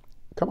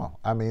 Come on.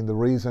 I mean, the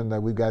reason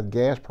that we've got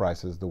gas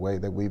prices the way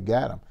that we've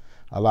got them,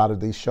 a lot of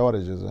these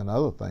shortages and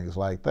other things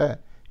like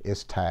that,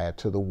 is tied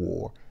to the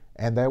war,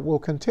 and that will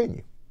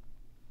continue.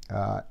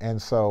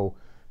 And so,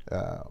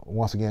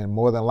 once again,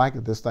 more than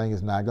likely, this thing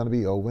is not going to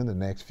be over in the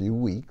next few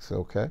weeks,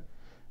 okay?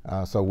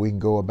 So we can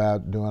go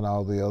about doing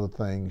all the other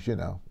things,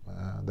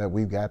 that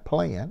we've got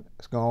planned.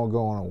 It's going to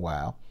go on a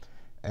while.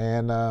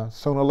 And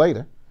sooner or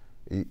later,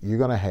 you're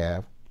going to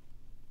have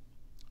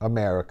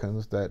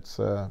Americans that's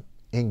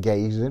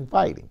engaged in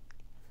fighting.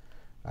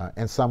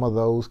 And some of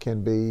those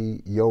can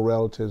be your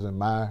relatives and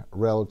my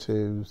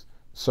relatives,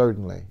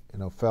 certainly,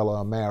 fellow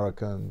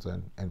Americans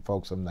and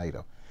folks of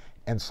NATO.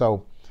 And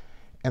so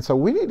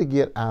we need to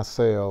get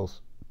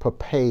ourselves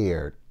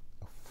prepared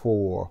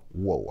for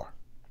war.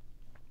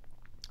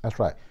 That's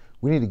right.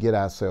 We need to get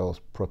ourselves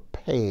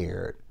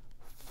prepared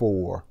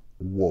for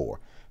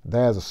war.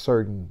 There's a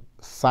certain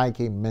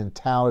psyche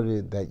mentality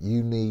that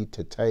you need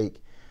to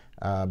take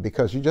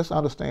because you just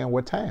understand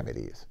what time it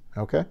is,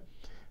 okay?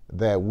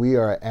 That we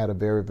are at a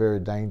very, very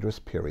dangerous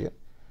period,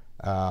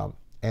 and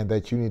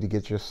that you need to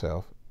get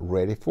yourself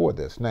ready for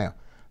this. Now,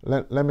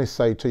 let me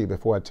say to you,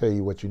 before I tell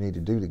you what you need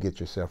to do to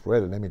get yourself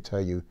ready, let me tell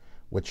you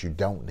what you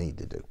don't need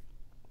to do.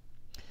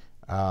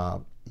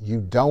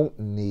 You don't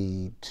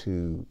need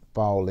to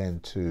fall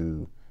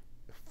into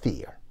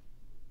fear.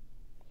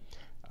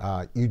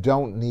 You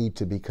don't need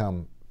to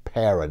become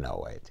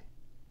paranoid.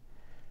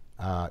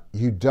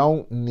 You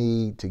don't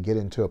need to get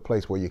into a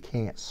place where you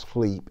can't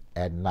sleep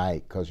at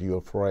night because you're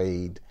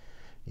afraid,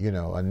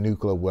 a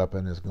nuclear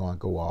weapon is going to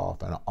go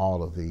off and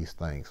all of these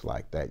things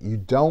like that. You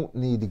don't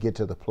need to get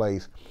to the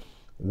place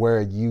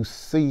where you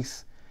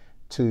cease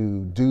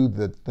to do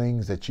the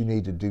things that you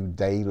need to do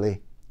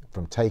daily,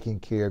 from taking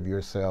care of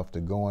yourself to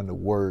going to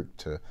work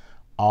to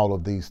all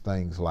of these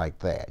things like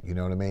that. You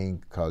know what I mean?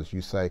 Because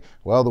you say,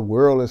 well, the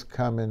world is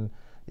coming,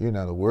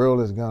 the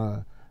world is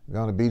gonna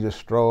be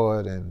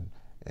destroyed and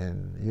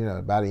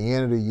by the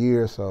end of the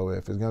year, so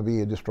if it's going to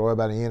be destroyed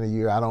by the end of the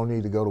year, I don't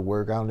need to go to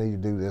work, I don't need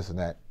to do this and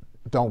that.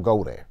 Don't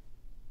go there,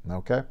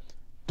 okay?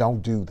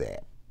 Don't do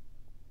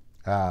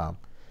that.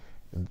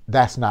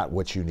 That's not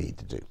what you need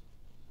to do,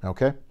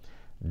 okay?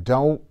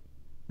 Don't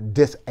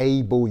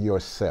disable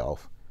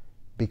yourself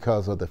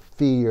because of the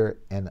fear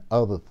and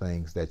other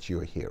things that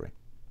you're hearing.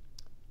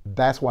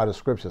 That's why the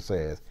scripture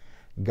says,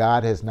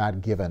 God has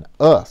not given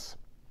us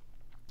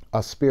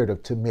a spirit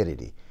of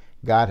timidity.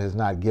 God has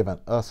not given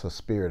us a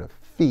spirit of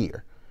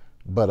fear,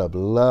 but of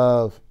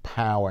love,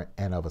 power,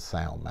 and of a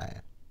sound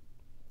mind.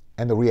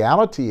 And the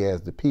reality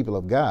is, the people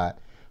of God,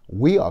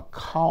 we are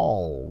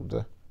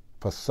called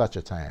for such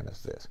a time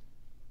as this.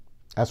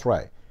 That's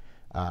right.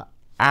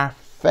 Our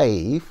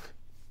faith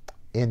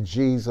in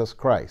Jesus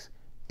Christ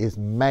is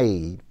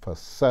made for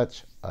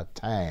such a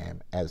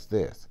time as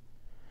this.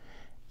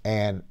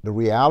 And the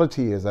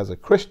reality is, as a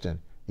Christian,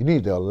 you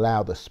need to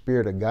allow the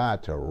Spirit of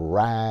God to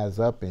rise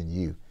up in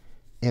you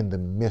in the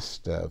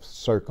midst of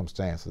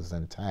circumstances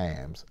and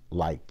times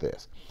like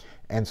this.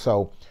 And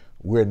so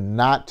we're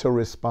not to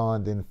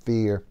respond in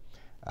fear.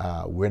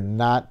 We're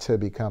not to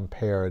become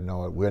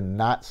paranoid. We're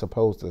not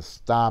supposed to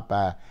stop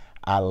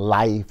our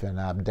life and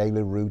our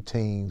daily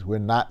routines. We're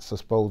not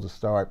supposed to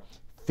start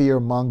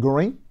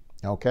fear-mongering,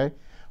 okay?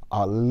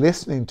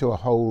 Listening to a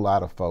whole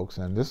lot of folks,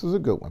 and this is a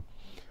good one.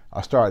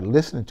 I started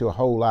listening to a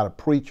whole lot of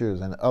preachers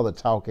and other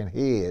talking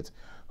heads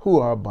who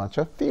are a bunch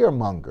of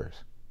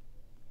fear-mongers.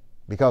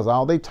 Because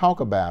all they talk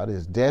about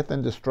is death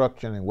and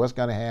destruction and what's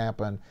going to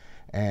happen,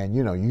 and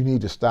you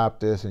need to stop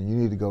this and you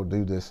need to go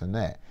do this and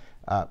that.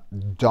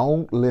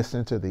 Don't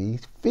listen to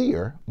these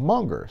fear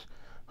mongers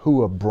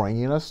who are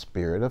bringing a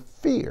spirit of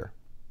fear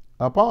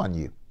upon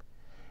you.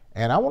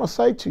 And I want to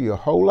say to you, a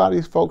whole lot of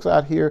these folks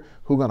out here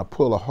who are going to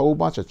pull a whole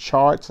bunch of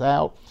charts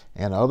out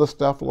and other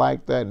stuff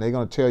like that, and they're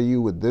going to tell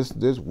you with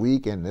this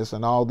week and this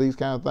and all these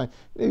kind of things,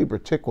 you need to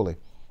particularly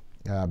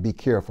be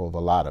careful of a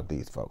lot of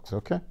these folks,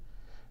 okay?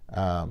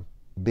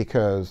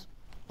 Because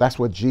that's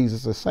what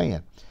Jesus is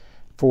saying.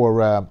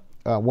 For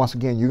once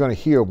again, you're going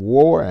to hear of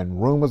war and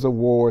rumors of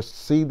wars.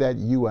 See that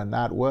you are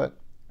not what?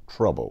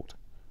 Troubled.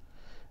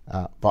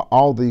 For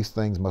all these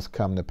things must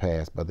come to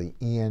pass, but the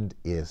end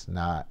is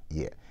not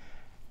yet.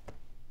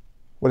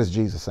 What is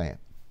Jesus saying?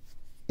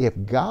 If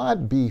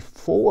God be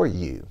for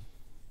you,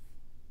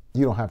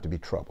 you don't have to be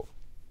troubled,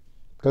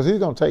 because he's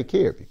going to take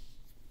care of you.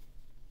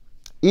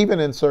 Even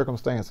in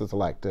circumstances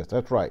like this.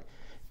 That's right.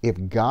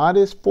 If God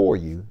is for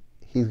you,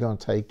 he's going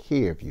to take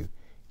care of you,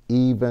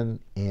 even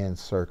in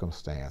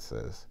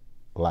circumstances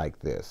like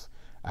this.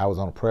 I was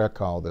on a prayer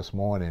call this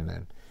morning,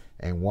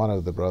 and one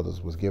of the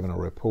brothers was giving a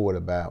report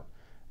about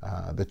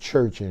the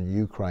church in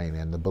Ukraine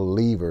and the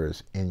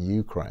believers in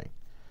Ukraine.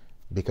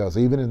 Because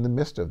even in the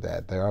midst of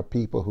that, there are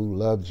people who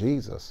love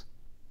Jesus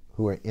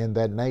who are in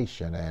that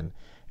nation.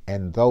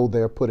 And though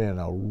they're put in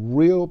a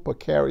real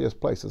precarious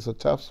place, it's a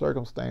tough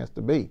circumstance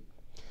to be,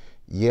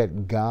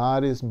 yet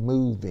God is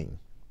moving.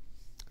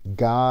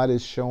 God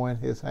is showing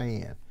his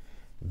hand.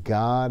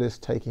 God is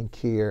taking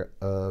care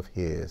of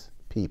his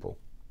people.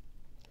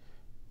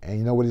 And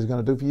you know what he's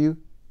going to do for you?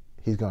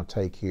 He's going to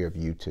take care of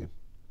you too.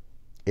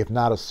 If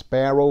not a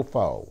sparrow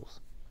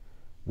falls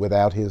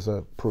without his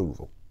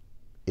approval,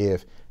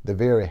 if the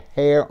very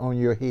hair on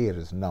your head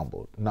is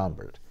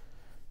numbered,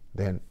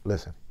 then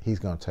listen, he's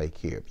going to take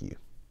care of you.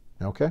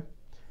 Okay?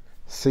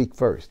 Seek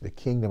first the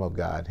kingdom of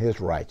God, his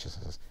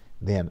righteousness.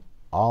 Then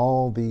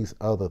all these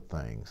other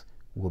things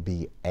will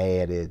be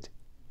added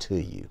to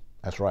you.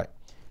 That's right.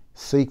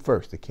 Seek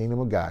first the kingdom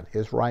of God,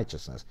 his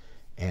righteousness,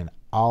 and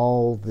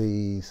all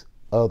these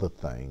other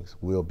things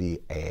will be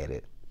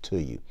added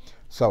to you.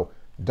 So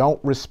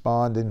don't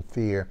respond in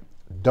fear.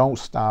 Don't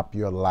stop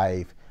your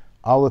life.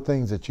 All the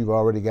things that you've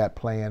already got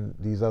planned,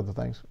 these other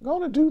things, go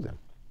on and do them.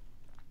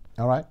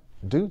 All right?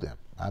 Do them.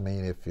 I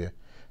mean,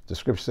 the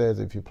scripture says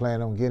if you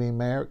plan on getting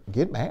married,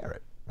 get married.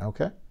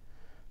 Okay?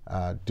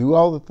 Do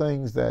all the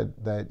things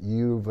that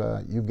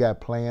you've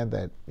got planned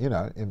that,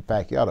 in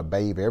fact, you ought to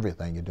bathe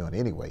everything you're doing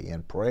anyway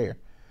in prayer.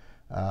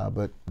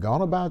 But go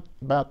on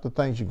about the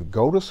things you could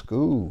go to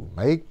school,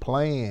 make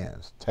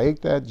plans,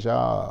 take that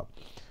job,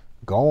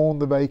 go on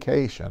the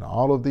vacation,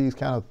 all of these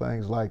kind of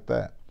things like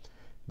that.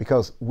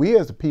 Because we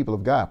as the people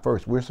of God,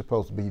 first, we're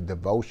supposed to be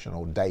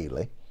devotional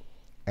daily.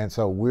 And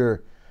so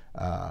we're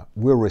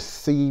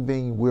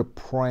receiving, we're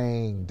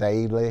praying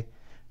daily.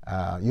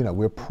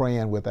 We're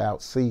praying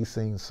without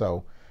ceasing.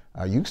 So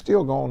you can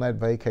still go on that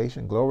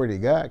vacation, glory to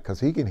God, because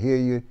he can hear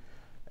you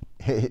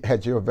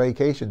at your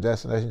vacation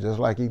destination just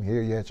like he can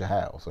hear you at your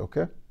house,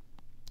 okay?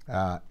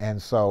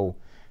 And so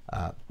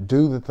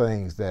do the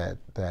things that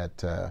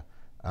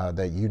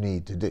you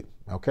need to do,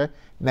 okay?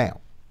 Now,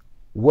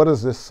 what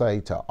does this say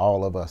to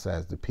all of us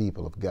as the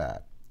people of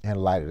God in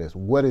light of this?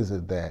 What is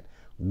it that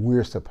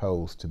we're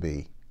supposed to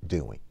be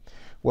doing?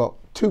 Well,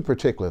 two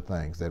particular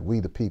things that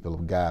we, the people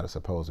of God, are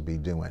supposed to be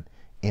doing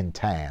in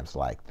times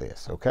like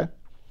this, okay?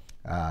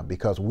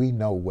 Because we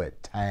know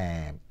what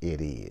time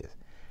it is.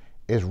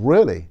 It's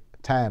really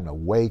time to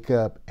wake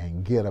up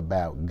and get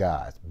about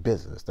God's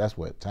business. That's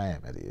what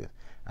time it is.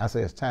 I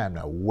say it's time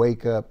to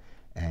wake up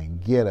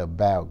and get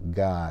about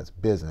God's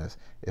business.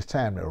 It's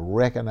time to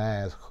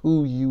recognize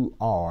who you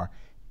are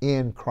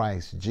in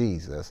Christ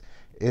Jesus.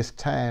 It's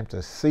time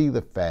to see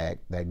the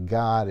fact that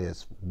God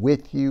is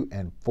with you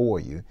and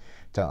for you,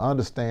 to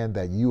understand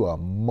that you are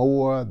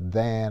more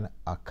than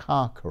a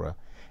conqueror,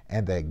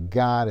 and that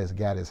God has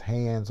got his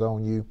hands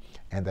on you,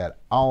 and that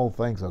all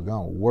things are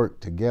going to work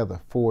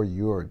together for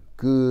your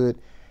good.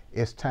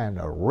 It's time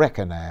to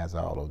recognize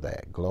all of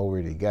that.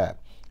 Glory to God.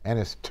 And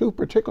it's two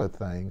particular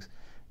things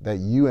that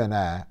you and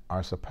I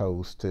are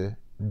supposed to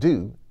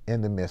do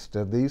in the midst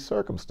of these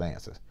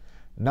circumstances.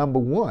 Number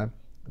one,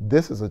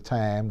 this is a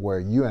time where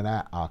you and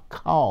I are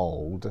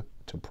called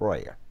to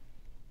prayer.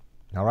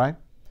 All right?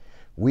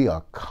 We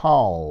are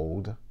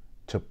called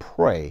to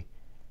pray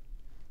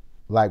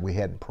like we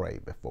hadn't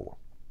prayed before.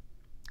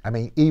 I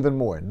mean, even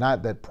more.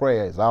 Not that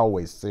prayer is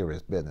always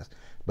serious business,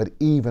 but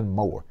even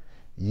more.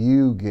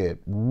 You get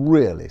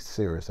really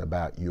serious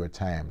about your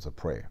times of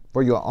prayer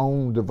for your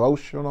own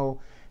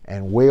devotional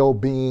and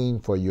well-being,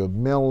 for your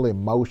mental,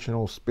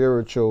 emotional,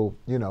 spiritual,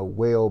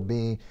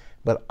 well-being,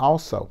 but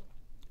also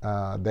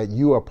that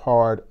you are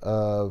part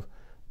of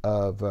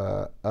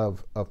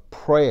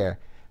prayer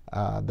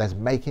that's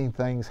making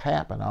things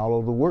happen all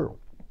over the world.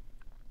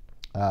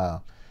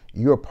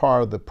 You're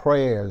part of the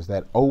prayers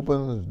that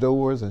opens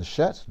doors and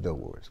shuts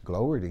doors.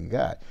 Glory to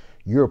God.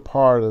 You're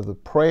part of the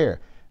prayer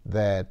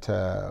that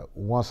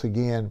once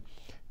again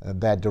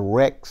that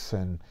directs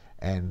and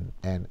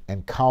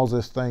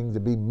causes things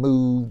to be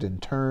moved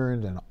and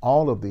turned and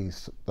all of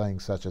these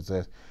things such as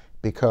this,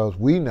 because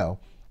we know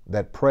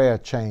that prayer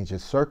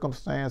changes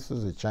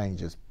circumstances, it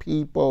changes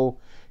people,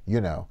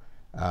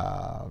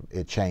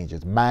 it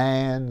changes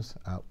minds.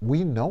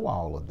 We know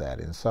all of that,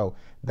 and so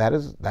that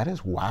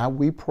is why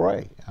we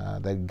pray.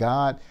 That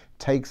God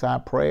takes our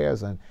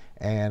prayers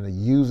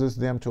and uses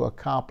them to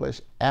accomplish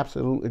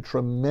absolutely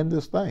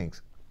tremendous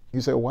things. You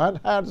say,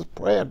 how does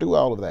prayer do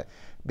all of that?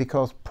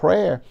 Because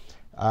prayer,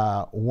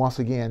 once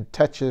again,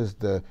 touches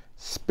the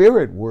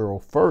spirit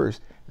world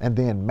first and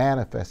then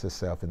manifests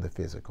itself in the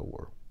physical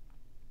world.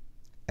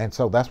 And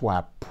so that's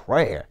why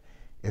prayer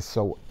is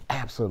so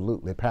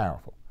absolutely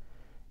powerful.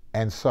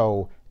 And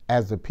so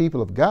as the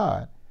people of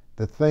God,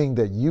 the thing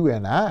that you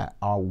and I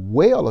are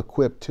well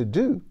equipped to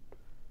do,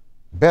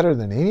 better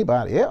than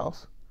anybody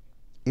else,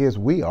 is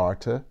we are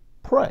to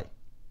pray.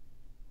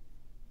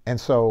 And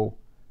so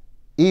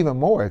even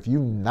more, if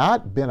you've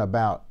not been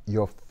about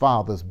your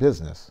Father's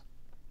business,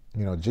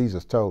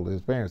 Jesus told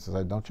his parents, he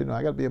said, don't you know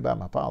I got to be about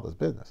my Father's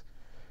business?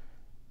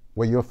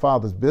 Well, your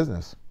Father's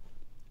business,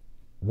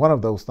 one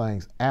of those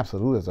things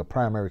absolutely as a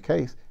primary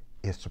case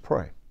is to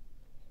pray.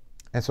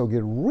 And so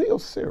get real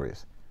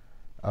serious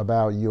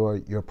about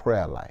your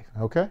prayer life,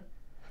 okay?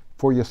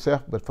 For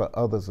yourself, but for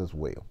others as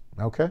well,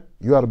 okay?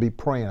 You ought to be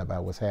praying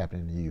about what's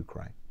happening in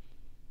Ukraine.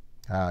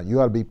 You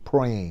ought to be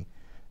praying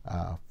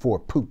for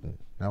Putin,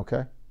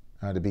 okay,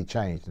 to be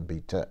changed and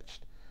be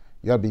touched.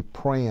 You ought to be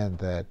praying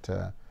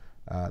that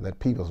that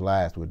people's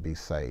lives would be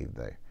saved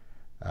there.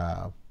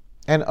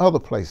 And other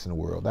places in the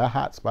world. There are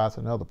hot spots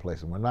in other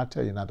places. When I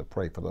tell you not to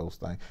pray for those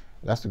things,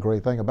 that's the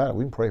great thing about it.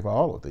 We can pray for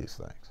all of these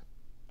things.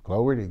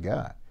 Glory to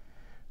God.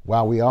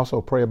 While we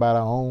also pray about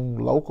our own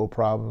local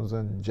problems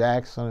in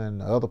Jackson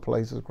and other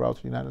places across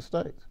the United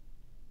States.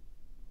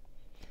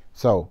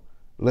 So,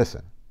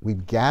 listen,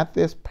 we've got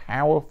this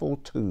powerful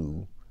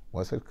tool.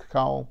 What's it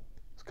called?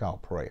 It's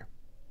called prayer.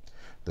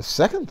 The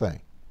second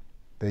thing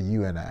that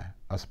you and I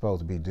are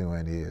supposed to be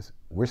doing is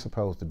we're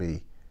supposed to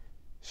be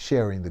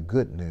sharing the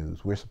good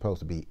news. We're supposed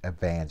to be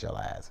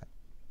evangelizing.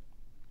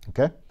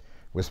 Okay?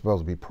 We're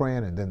supposed to be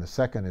praying, and then the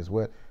second is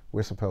what?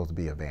 We're supposed to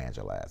be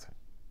evangelizing.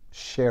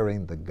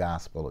 Sharing the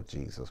gospel of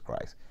Jesus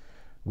Christ.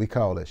 We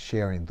call it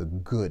sharing the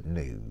good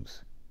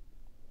news.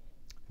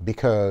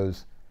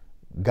 Because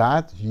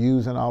God's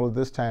using all of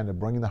this time to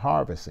bring the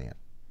harvest in.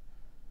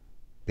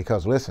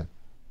 Because listen,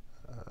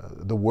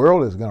 the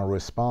world is going to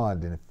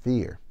respond in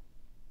fear.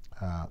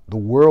 The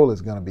world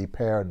is going to be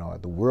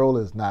paranoid. The world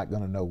is not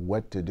going to know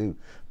what to do.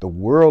 The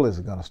world is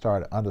going to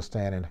start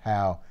understanding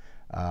how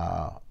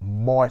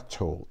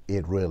mortal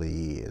it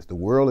really is. The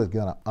world is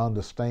going to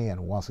understand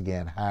once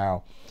again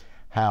how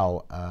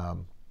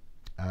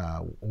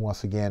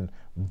once again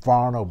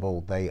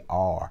vulnerable they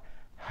are,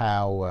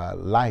 how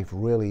life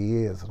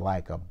really is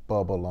like a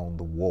bubble on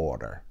the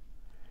water.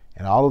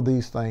 And all of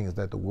these things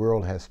that the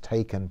world has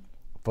taken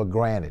for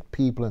granted,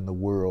 people in the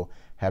world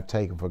have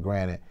taken for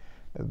granted,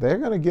 they're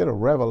going to get a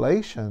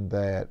revelation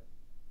that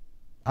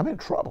I'm in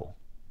trouble.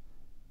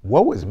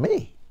 Woe is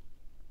me.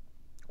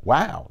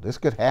 Wow, this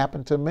could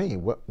happen to me.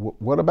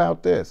 What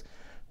about this?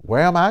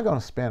 Where am I going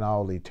to spend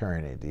all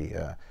eternity?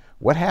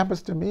 What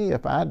happens to me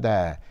if I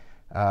die?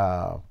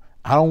 I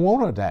don't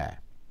want to die.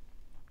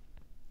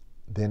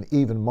 Then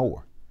even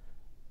more,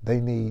 they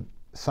need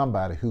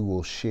somebody who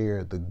will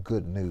share the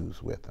good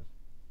news with them.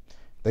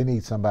 They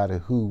need somebody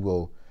who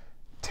will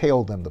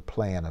tell them the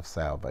plan of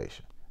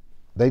salvation.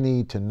 They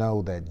need to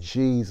know that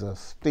Jesus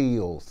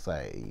still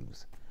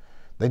saves.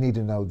 They need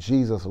to know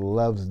Jesus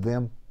loves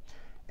them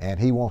and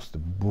he wants to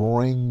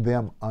bring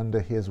them under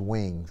his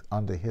wings,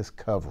 under his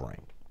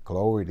covering.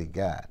 Glory to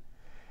God.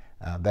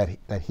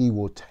 That he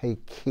will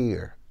take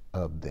care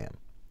of them.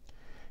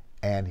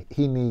 And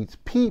he needs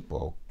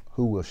people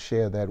who will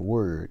share that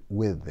word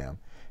with them.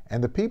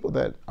 And the people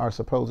that are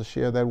supposed to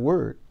share that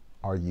word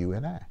are you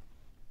and I.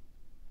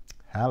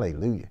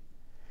 Hallelujah.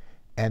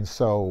 And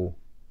so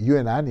you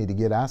and I need to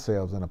get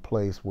ourselves in a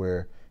place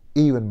where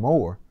even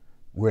more,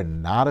 we're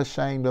not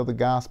ashamed of the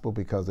gospel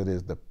because it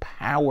is the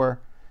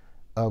power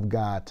of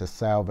God to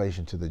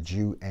salvation to the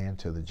Jew and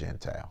to the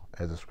Gentile,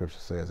 as the scripture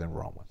says in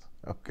Romans,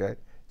 okay,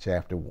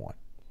 chapter 1.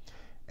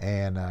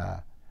 And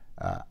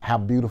how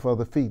beautiful are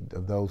the feet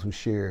of those who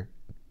share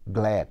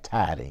glad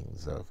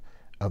tidings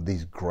of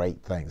these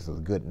great things, of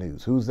the good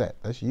news. Who's that?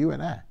 That's you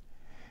and I.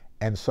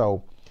 And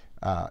so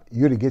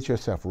you're to get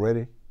yourself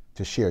ready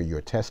to share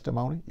your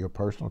testimony, your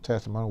personal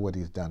testimony, what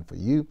he's done for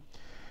you,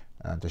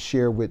 to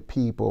share with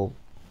people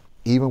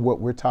even what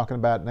we're talking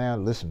about now.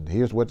 Listen,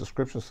 here's what the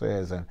scripture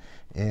says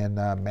in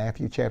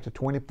Matthew chapter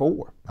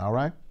 24, all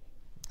right?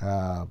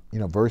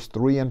 Verse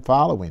 3 and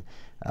following.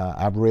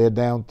 I've read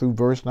down through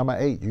verse number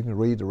 8. You can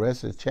read the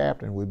rest of the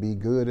chapter and it would be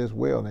good as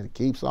well. And it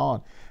keeps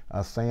on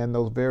saying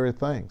those very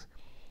things.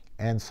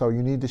 And so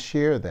you need to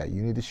share that.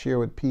 You need to share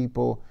with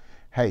people,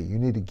 hey, you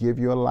need to give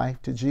your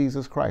life to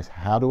Jesus Christ.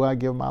 How do I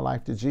give my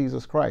life to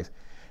Jesus Christ?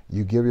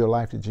 You give your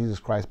life to Jesus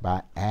Christ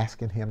by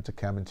asking him to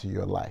come into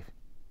your life.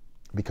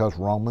 Because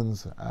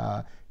Romans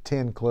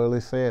 10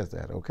 clearly says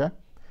that, okay?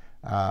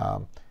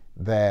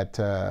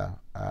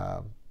 That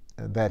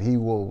he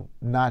will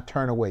not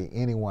turn away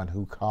anyone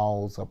who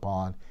calls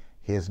upon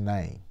his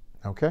name,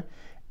 okay?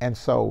 And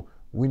so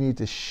we need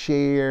to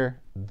share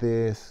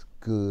this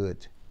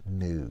good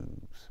news.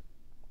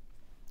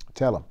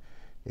 Tell them,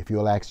 if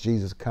you'll ask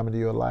Jesus to come into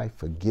your life,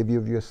 forgive you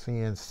of your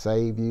sins,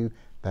 save you,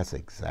 that's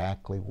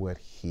exactly what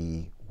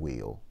he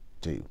will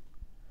do.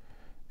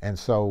 And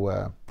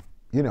so,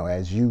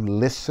 as you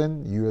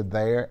listen, you're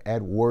there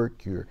at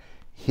work, you're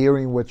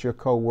hearing what your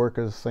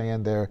co-workers are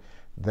saying,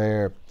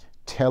 they're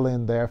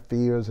telling their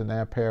fears and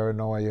their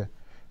paranoia,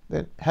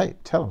 then, hey,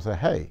 tell them, say,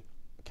 hey,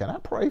 can I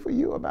pray for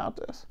you about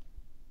this?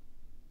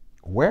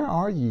 Where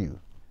are you?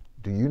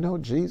 Do you know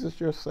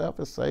Jesus yourself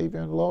as Savior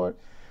and Lord?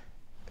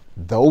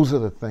 Those are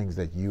the things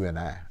that you and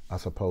I are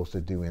supposed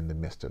to do in the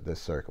midst of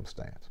this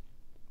circumstance.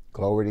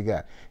 Glory to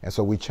God. And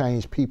so we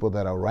change people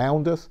that are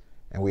around us,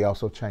 and we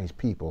also change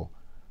people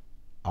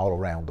all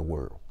around the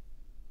world.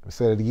 Let me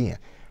say it again.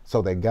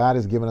 So that God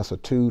has given us a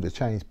tool to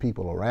change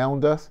people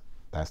around us.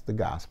 That's the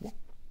gospel.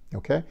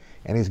 Okay?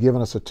 And he's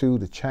given us a tool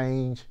to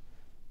change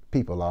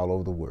people all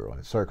over the world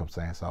and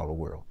circumstance all over the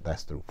world.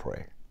 That's through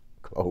prayer.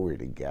 Glory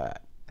to God.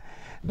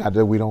 Not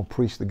that we don't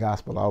preach the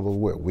gospel all over the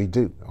world. We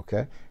do,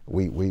 okay?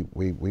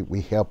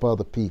 We help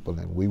other people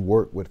and we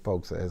work with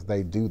folks as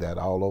they do that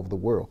all over the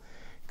world,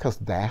 because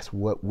that's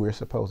what we're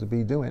supposed to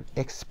be doing,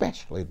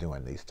 especially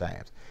during these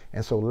times.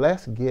 And so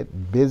let's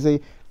get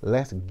busy.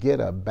 Let's get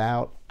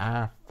about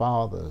our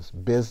Father's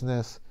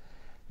business.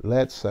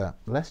 Let's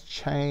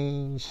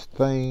change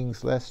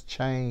things. Let's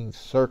change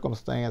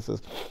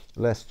circumstances.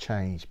 Let's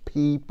change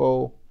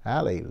people.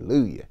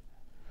 Hallelujah.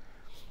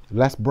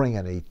 Let's bring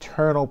an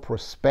eternal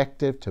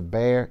perspective to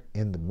bear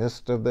in the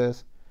midst of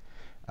this.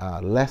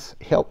 Let's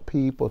help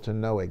people to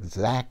know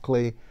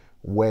exactly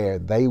where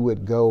they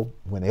would go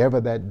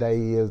whenever that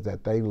day is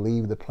that they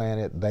leave the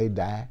planet, they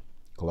die.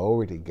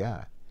 Glory to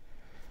God.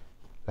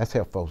 Let's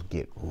help folks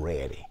get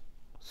ready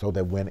so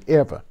that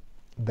whenever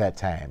that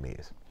time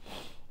is.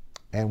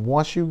 And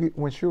once you're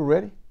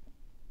ready,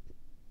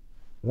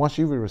 once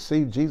you've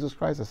received Jesus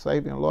Christ as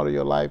Savior and Lord of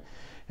your life,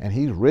 and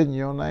he's written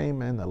your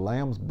name in the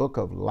Lamb's Book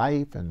of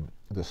Life, and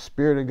the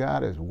Spirit of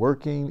God is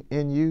working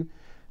in you,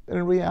 then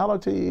the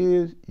reality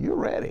is you're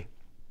ready.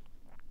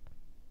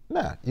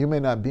 Now, you may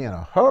not be in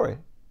a hurry,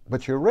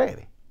 but you're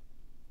ready.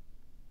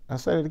 I'll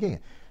say it again.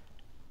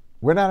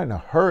 We're not in a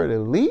hurry to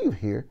leave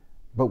here,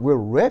 but we're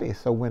ready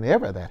so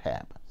whenever that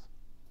happens.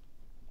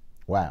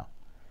 Wow.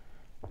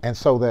 And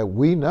so that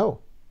we know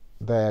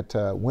that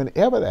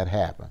whenever that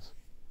happens,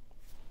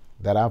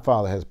 that our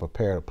Father has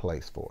prepared a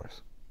place for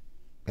us.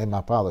 In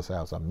my Father's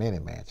house are many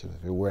mansions.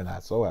 If it were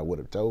not so, I would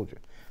have told you.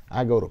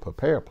 I go to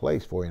prepare a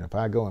place for you, and if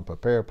I go and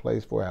prepare a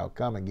place for you, I'll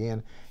come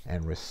again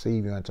and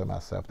receive you unto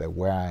myself, that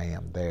where I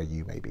am, there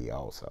you may be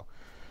also.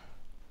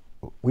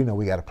 We know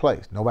we got a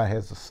place. Nobody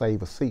has to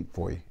save a seat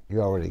for you.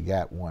 You already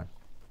got one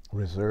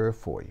reserved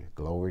for you.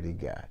 Glory to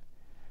God.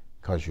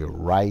 Because you're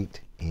right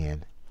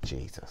in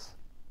Jesus.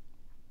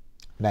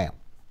 Now,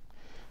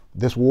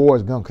 this war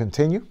is going to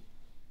continue.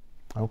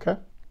 Okay?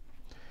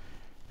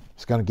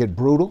 It's going to get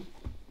brutal.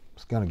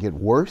 It's going to get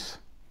worse.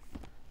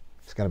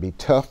 It's going to be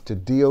tough to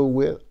deal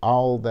with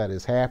all that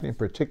is happening,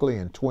 particularly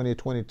in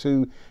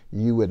 2022.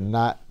 You would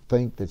not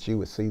think that you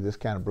would see this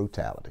kind of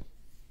brutality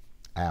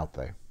out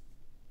there.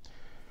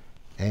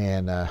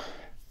 And,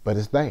 but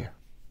it's there.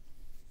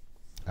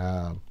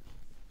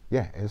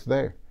 Yeah, it's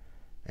there.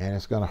 And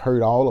it's going to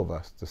hurt all of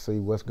us to see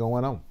what's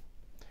going on.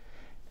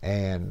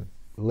 And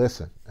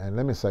listen, and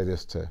let me say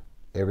this to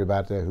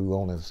everybody there who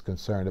only is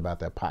concerned about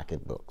their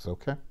pocketbooks,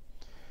 okay?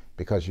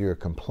 Because you're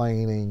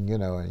complaining, you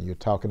know, and you're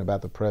talking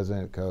about the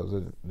president because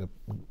of the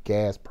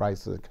gas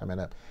prices are coming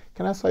up.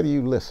 Can I say to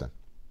you, listen,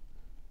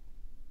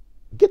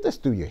 get this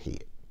through your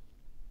head.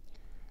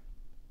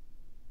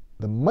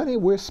 The money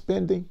we're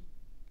spending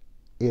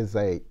is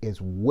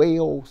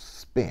well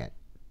spent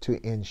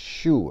to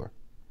ensure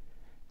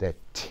that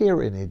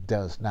tyranny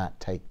does not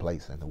take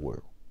place in the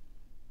world.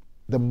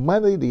 The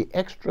money, the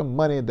extra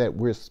money that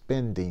we're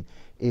spending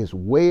is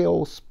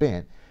well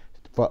spent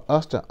for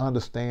us to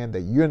understand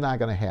that you're not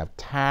going to have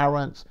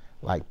tyrants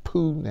like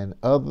Putin and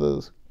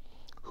others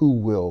who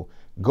will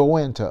go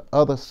into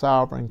other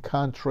sovereign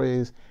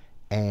countries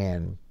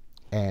and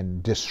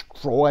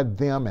destroy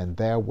them and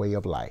their way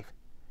of life.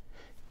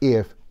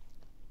 If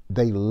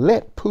they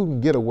let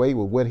Putin get away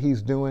with what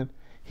he's doing,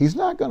 he's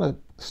not going to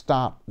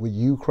stop with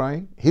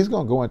Ukraine. He's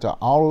going to go into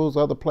all those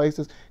other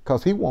places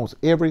because he wants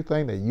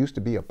everything that used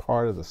to be a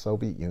part of the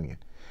Soviet Union.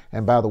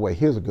 And by the way,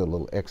 here's a good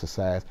little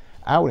exercise.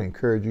 I would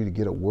encourage you to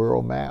get a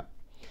world map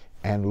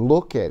and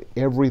look at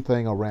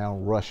everything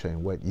around Russia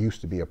and what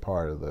used to be a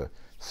part of the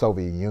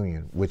Soviet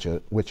Union, which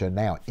are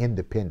now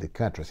independent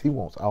countries. He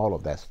wants all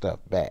of that stuff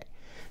back.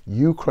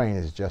 Ukraine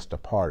is just a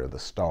part of the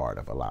start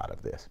of a lot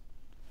of this.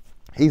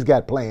 He's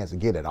got plans to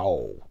get it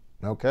all,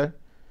 okay?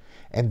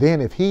 And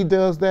then if he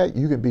does that,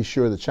 you can be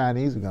sure the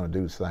Chinese are going to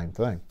do the same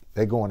thing.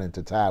 They're going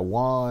into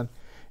Taiwan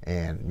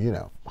and, you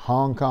know,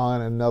 Hong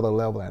Kong at another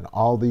level and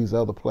all these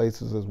other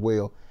places as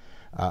well.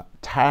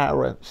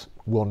 Tyrants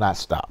will not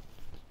stop.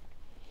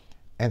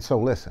 And so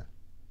listen,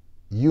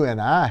 you and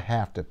I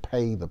have to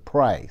pay the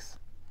price.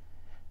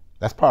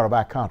 That's part of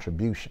our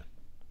contribution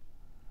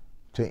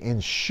to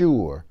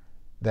ensure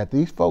that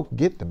these folks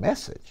get the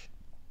message.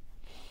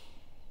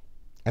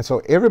 And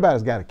so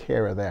everybody's got to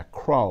carry their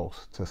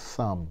cross to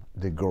some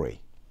degree.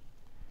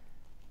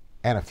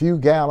 And a few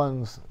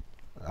gallons,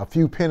 a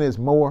few pennies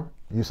more,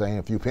 you're saying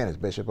a few pennies,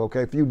 Bishop,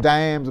 okay? A few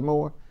dimes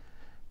more,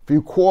 a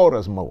few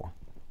quarters more,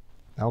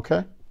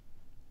 okay?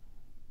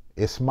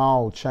 It's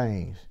small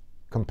change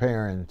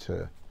comparing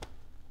to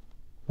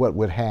what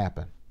would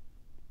happen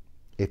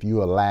if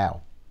you allow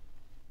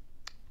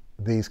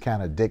these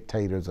kind of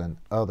dictators and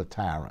other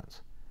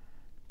tyrants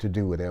to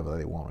do whatever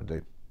they want to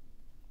do.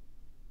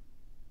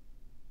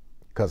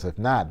 Because if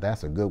not,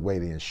 that's a good way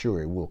to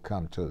ensure it will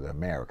come to the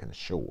American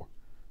shore,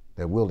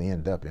 that we'll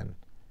end up in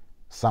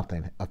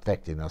something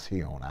affecting us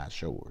here on our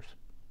shores.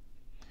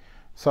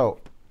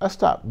 So let's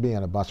stop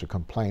being a bunch of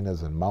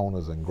complainers and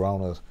moaners and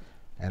groaners,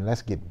 and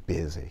let's get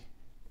busy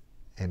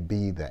and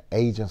be the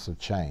agents of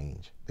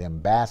change, the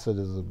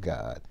ambassadors of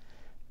God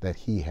that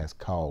he has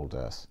called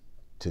us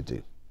to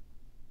do.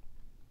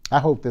 I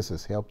hope this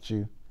has helped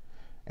you,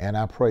 and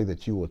I pray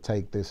that you will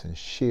take this and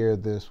share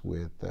this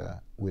with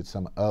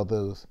some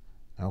others.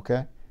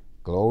 Okay?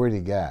 Glory to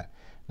God.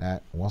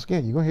 Now, once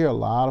again, you're going to hear a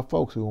lot of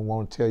folks who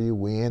want to tell you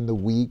we're in the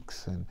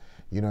weeks and,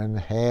 in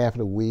half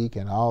the week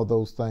and all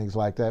those things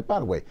like that. By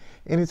the way,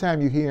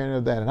 anytime you hear any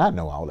of that, and I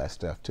know all that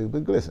stuff too,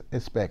 but listen,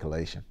 it's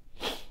speculation.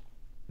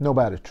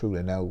 Nobody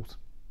truly knows.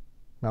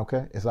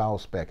 Okay? It's all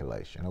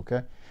speculation.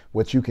 Okay?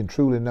 What you can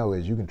truly know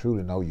is you can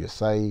truly know you're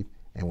saved,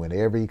 and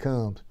whenever he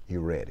comes,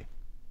 you're ready.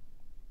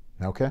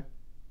 Okay?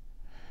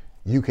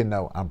 You can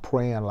know I'm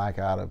praying like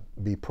I ought to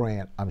be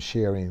praying. I'm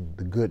sharing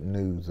the good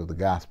news of the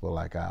gospel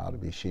like I ought to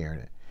be sharing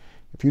it.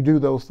 If you do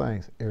those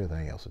things,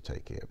 everything else will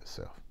take care of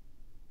itself.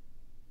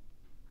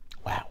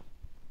 Wow.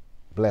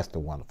 Bless the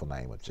wonderful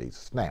name of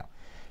Jesus. Now,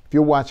 if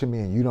you're watching me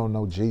and you don't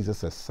know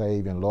Jesus as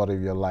Savior and Lord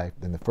of your life,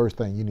 then the first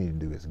thing you need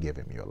to do is give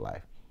him your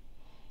life.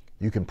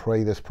 You can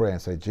pray this prayer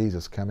and say,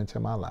 Jesus, come into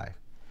my life.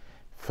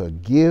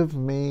 Forgive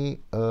me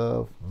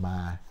of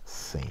my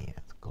sins.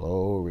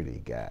 Glory to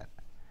God.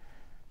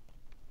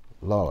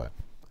 Lord,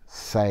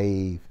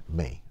 save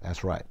me.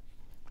 That's right.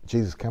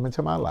 Jesus, come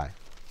into my life.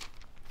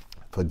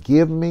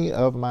 Forgive me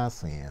of my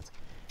sins.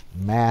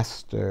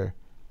 Master,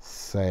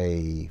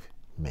 save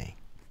me.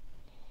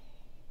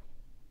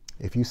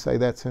 If you say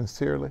that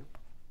sincerely,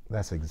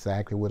 that's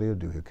exactly what he'll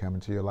do. He'll come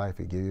into your life,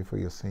 forgive you for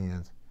your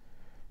sins,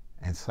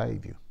 and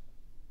save you.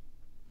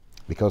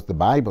 Because the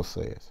Bible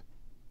says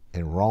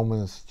in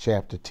Romans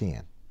chapter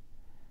 10,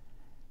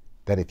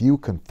 that if you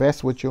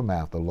confess with your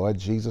mouth the Lord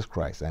Jesus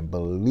Christ and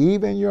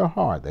believe in your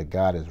heart that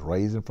God is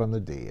raised him from the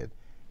dead,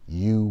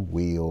 you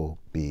will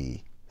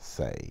be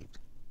saved.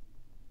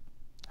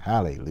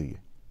 Hallelujah.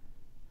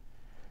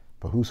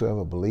 For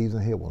whosoever believes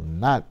in him will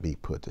not be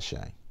put to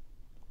shame.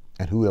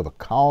 And whoever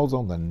calls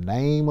on the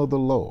name of the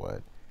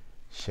Lord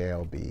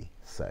shall be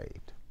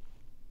saved.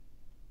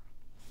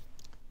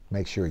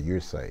 Make sure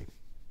you're saved.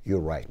 You're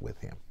right with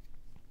him.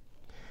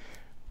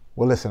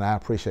 Well, listen, I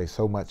appreciate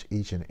so much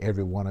each and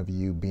every one of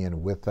you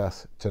being with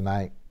us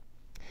tonight.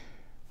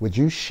 Would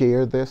you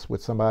share this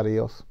with somebody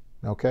else?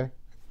 Okay?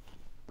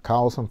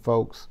 Call some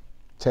folks,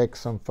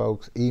 text some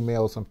folks,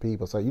 email some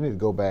people. So you need to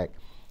go back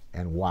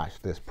and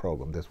watch this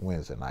program, this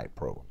Wednesday night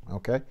program.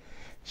 Okay?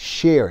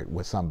 Share it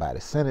with somebody.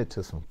 Send it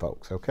to some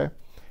folks. Okay?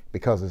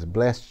 Because it's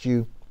blessed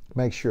you.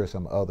 Make sure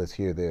some others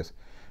hear this.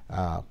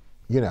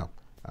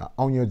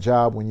 On your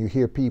job, when you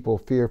hear people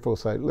fearful,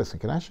 say, listen,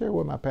 can I share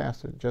what my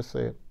pastor just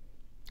said?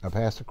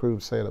 Pastor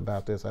Cruz said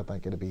about this. I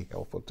think it'll be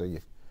helpful to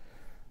you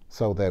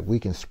so that we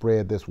can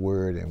spread this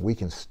word and we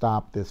can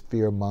stop this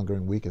fear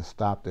mongering, we can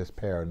stop this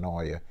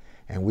paranoia,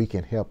 and we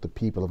can help the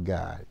people of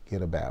God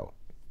get about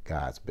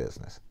God's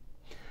business.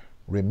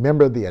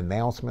 Remember the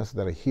announcements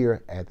that are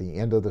here at the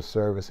end of the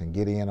service and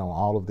get in on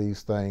all of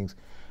these things.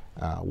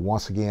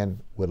 Once again,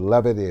 would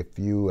love it if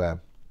you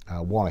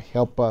want to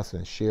help us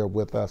and share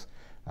with us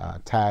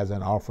tithes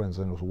and offerings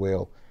as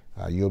well.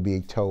 You'll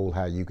be told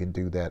how you can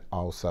do that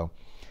also.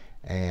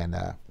 And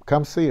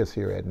come see us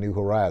here at New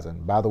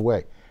Horizon. By the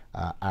way,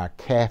 our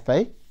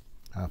cafe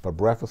for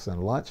breakfast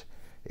and lunch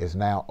is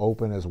now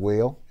open as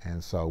well.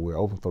 And so we're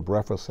open for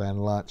breakfast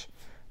and lunch.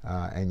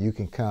 And you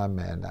can come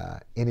and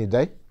any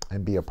day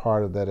and be a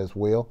part of that as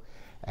well.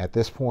 At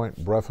this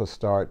point, breakfast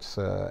starts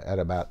at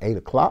about 8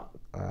 o'clock.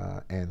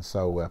 And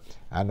so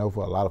I know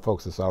for a lot of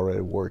folks that's already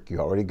at work,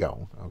 you're already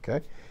gone.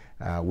 Okay.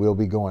 We'll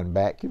be going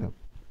back, a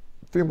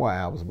few more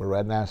hours, but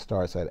right now it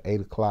starts at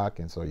 8 o'clock.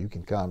 And so you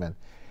can come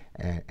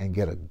and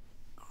get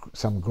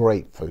some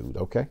great food,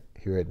 okay,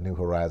 here at New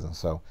Horizon.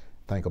 So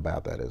think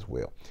about that as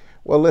well.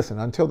 Well, listen,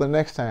 until the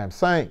next time,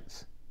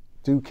 saints,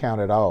 do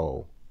count it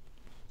all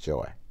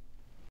joy.